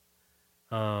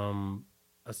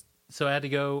 so I had to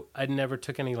go. I never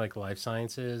took any like life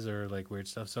sciences or like weird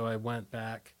stuff, so I went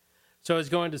back. So I was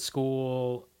going to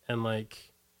school and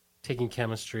like taking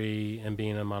chemistry and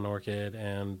being a Monorchid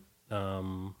and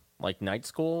Like night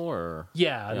school, or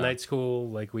yeah, night school,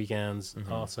 like weekends.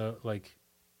 Mm-hmm. Also, like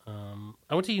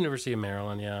I went to University of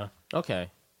Maryland, yeah, okay.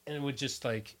 and it would just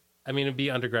like I mean it'd be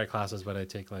undergrad classes, but I'd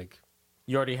take like.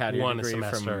 You already had your One degree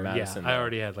semester, from Madison. yeah. I though.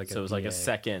 already had, like, so a it was like a BA.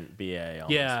 second BA.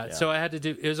 Almost, Yeah, so I had to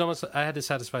do. It was almost. I had to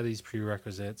satisfy these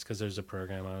prerequisites because there's a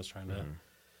program I was trying to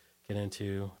get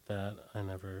into that I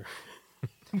never.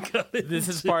 got This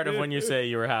is part of when you say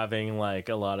you were having like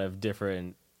a lot of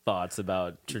different thoughts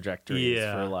about trajectories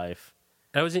for life.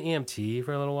 I was an EMT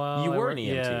for a little while. You I were worked- an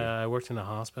EMT? Yeah, I worked in a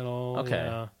hospital. Okay.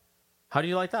 Yeah. How do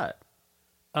you like that?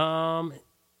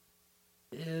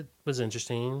 It was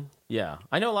interesting. Yeah,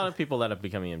 I know a lot of people that have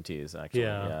become EMTs. Actually,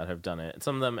 Yeah. have done it.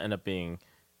 Some of them end up being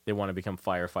they want to become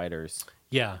firefighters.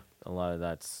 Yeah, A lot of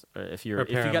that's if Or you got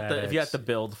paramedics. the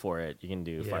build for it, you can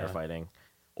do Yeah. firefighting,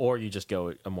 or you just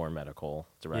go a more medical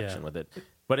direction Yeah. with it.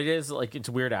 But it is like it's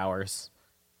weird hours.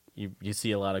 You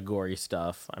see a lot of gory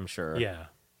stuff. I'm sure. yeah,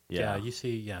 Yeah. You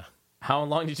see, yeah. How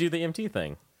long did you do the EMT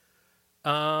thing?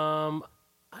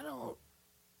 I don't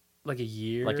like a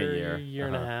year, Like a year.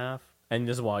 and a half. And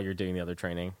this is while you're doing the other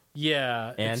training.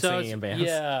 Yeah, And so singing in bands.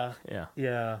 Yeah, Yeah.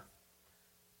 yeah.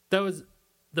 That was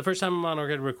the first time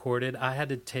Monorchid recorded. I had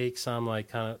to take some like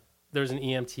kind of. There was an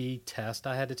EMT test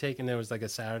I had to take, and there was like a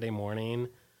Saturday morning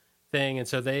thing, and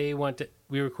so they went to.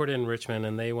 We recorded in Richmond,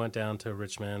 and they went down to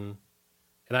Richmond,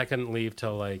 and I couldn't leave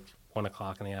till like 1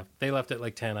 o'clock in the afternoon. They left at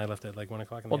like 10. I left at like 1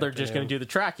 o'clock in the Well, afternoon. they're just going to do the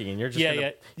tracking, and you're just Yeah, gonna,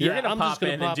 yeah. you're Yeah, going to I'm pop just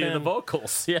gonna in and pop do the in.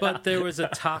 vocals. Yeah. But there was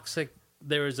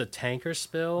a tanker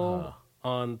spill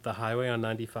on the highway on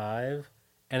 95,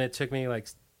 and it took me like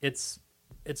it's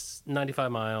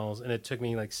 95 miles, and it took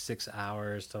me like 6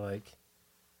 hours to like.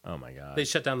 Oh my god. They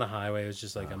shut down the highway. It was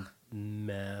just like a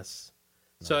mess.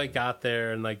 So I got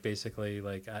there and like basically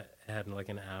like I had like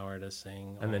an hour to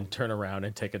sing, and then turn around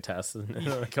and take a test in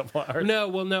a couple hours.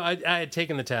 No, I had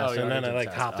taken the test, you and then already I did like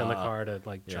the test. hopped in the car to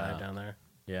like Yeah. drive down there.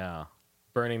 Yeah.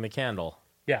 Burning the candle.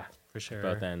 Yeah, for sure.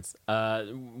 Both ends.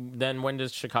 Then when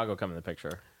does Chicago come in the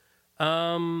picture?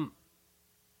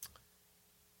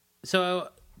 So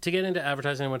to get into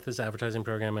advertising, I went to this advertising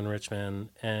program in Richmond,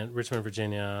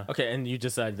 Virginia. Okay, and you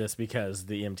decided this because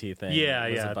the EMT thing. Yeah,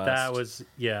 was yeah, a bust. that was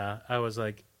I was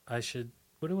like,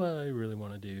 what do I really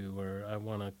want to do? Or I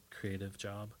want a creative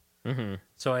job. Mm-hmm.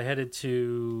 So I headed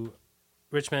to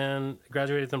Richmond,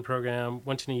 graduated from the program,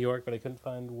 went to New York, but I couldn't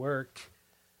find work.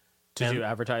 To do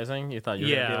advertising? You thought you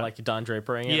were going to be like Don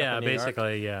Drapering? it Yeah, up in New York?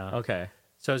 basically, yeah. Okay.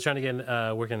 So I was trying to get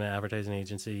work in an advertising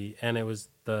agency, and it was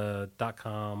the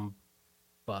 .com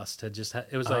bust had just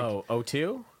it was like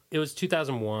 02? it was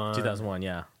 2001. 2001,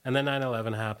 yeah. And then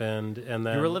 9/11 happened, and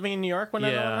then You were living in New York when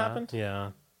that all happened?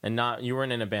 Yeah, And you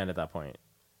weren't in a band at that point?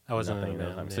 I wasn't in Nothing a at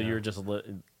that band, time. So yeah. you were just,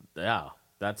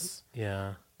 that's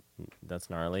yeah.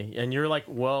 gnarly. And you're like,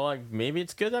 well, like, maybe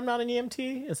it's good I'm not an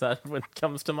EMT? Is that what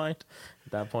comes to mind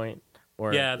at that point?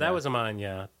 Or, Yeah, that was mine.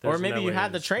 Yeah, Or There's maybe no you way had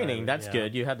to the training. describe it, That's yeah.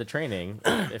 good. You had the training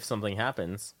if something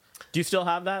happens. Do you still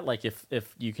have that? Like if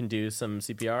you can do some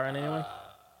CPR on anyone?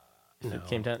 If it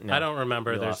came to, no. I don't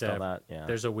remember. You there's lost all that. Yeah.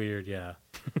 There's a weird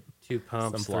 2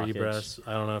 pumps, Some 3 blockage. breaths.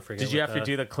 I don't know. Forget. Did you what have to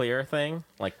do the clear thing?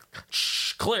 Like,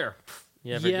 clear.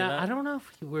 You ever do that? I don't know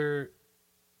if we were.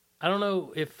 I don't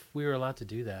know if we were allowed to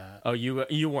do that. Oh, you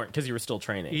weren't because you were still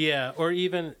training. Yeah, or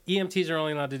even EMTs are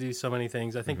only allowed to do so many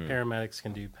things. I think paramedics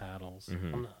can do paddles.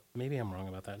 Maybe I'm wrong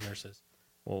about that. Nurses.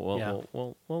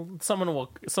 Well, someone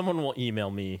will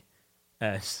email me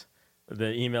at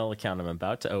the email account I'm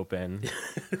about to open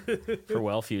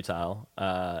for Futile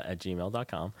at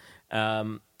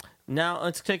gmail.com. Now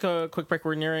let's take a quick break.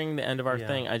 We're nearing the end of our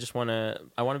thing. I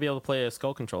want to be able to play a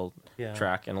Skull Control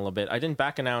track in a little bit. I didn't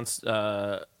back announce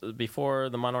before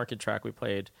the Monarchid track. We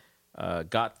played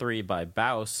Got 3 by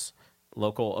Baus,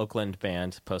 local Oakland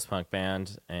band, post-punk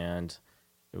band, and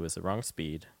it was the wrong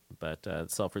speed, but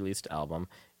self-released album.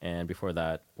 And before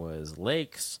that was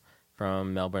Lakes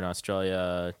from Melbourne,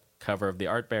 Australia, cover of the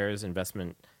Art Bears,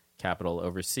 Investment Capital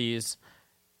Overseas.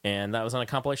 And that was on a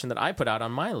compilation that I put out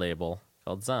on my label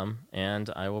called Zum,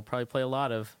 and I will probably play a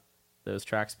lot of those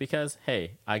tracks because,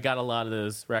 hey, I got a lot of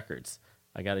those records.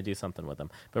 I got to do something with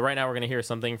them. But right now we're going to hear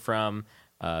something from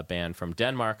a band from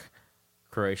Denmark,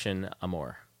 Croatian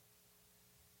Amor.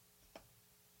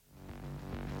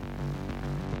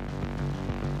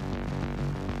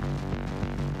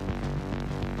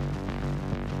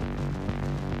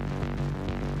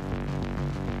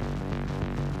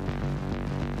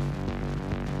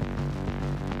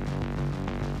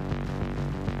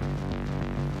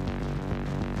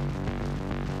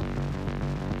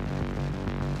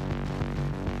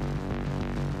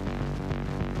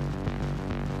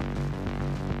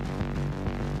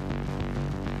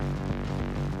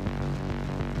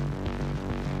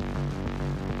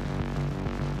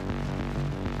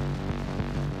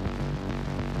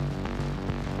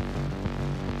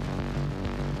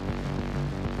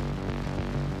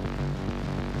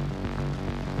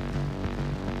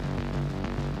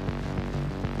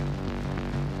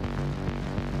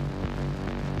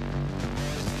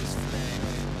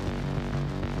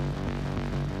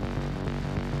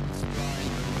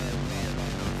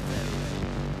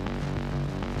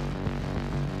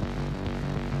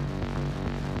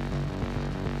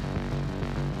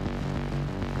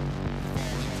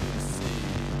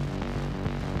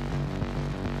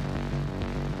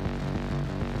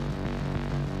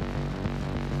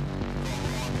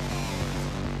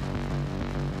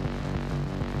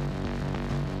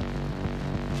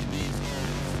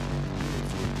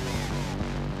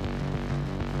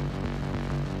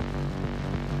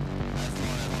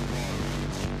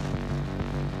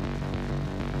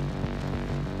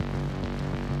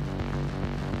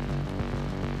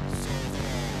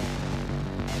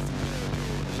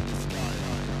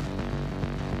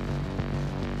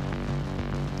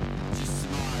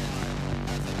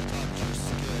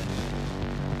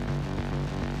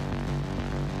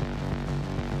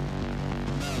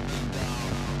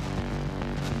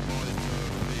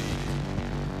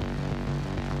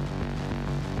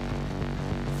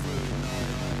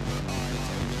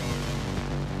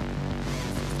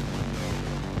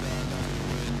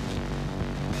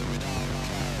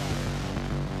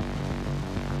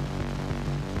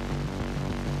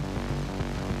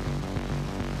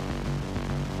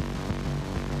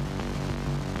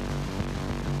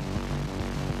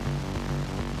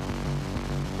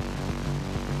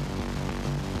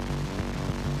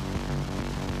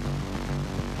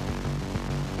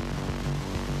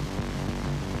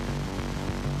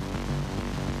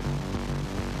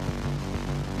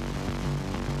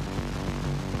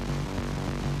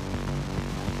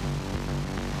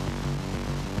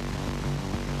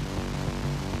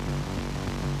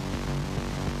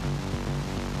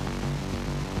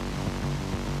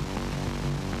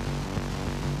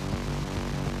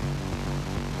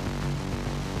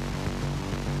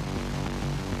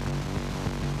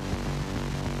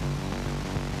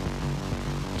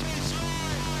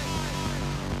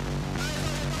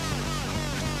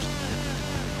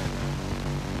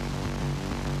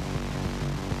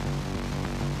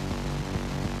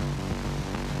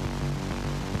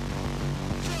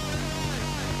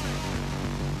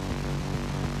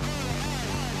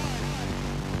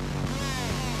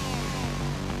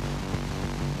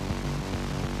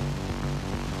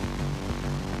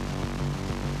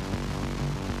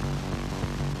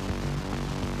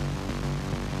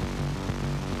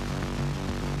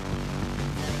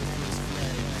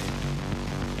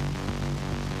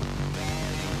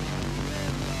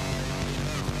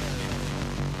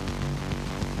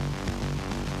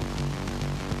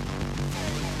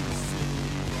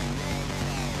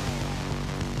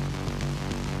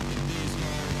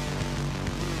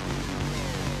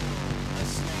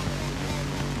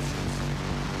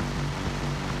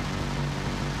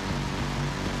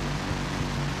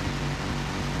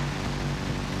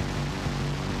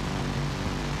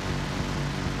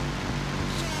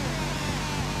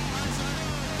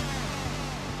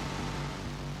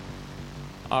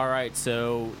 All right,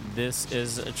 so this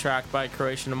is a track by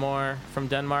Croatian Amor from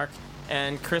Denmark.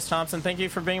 And Chris Thomson, thank you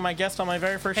for being my guest on my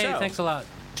very first show. Hey, thanks a lot,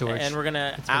 George. And we're going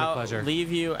to leave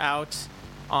you out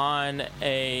on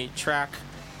a track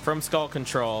from Skull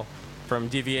Control from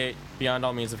Deviate Beyond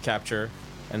All Means of Capture.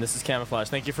 And this is Camouflage.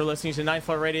 Thank you for listening to Ninth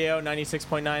Floor Radio,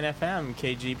 96.9 FM,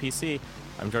 KGPC.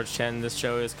 I'm George Chen. This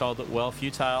show is called Well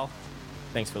Futile.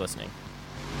 Thanks for listening.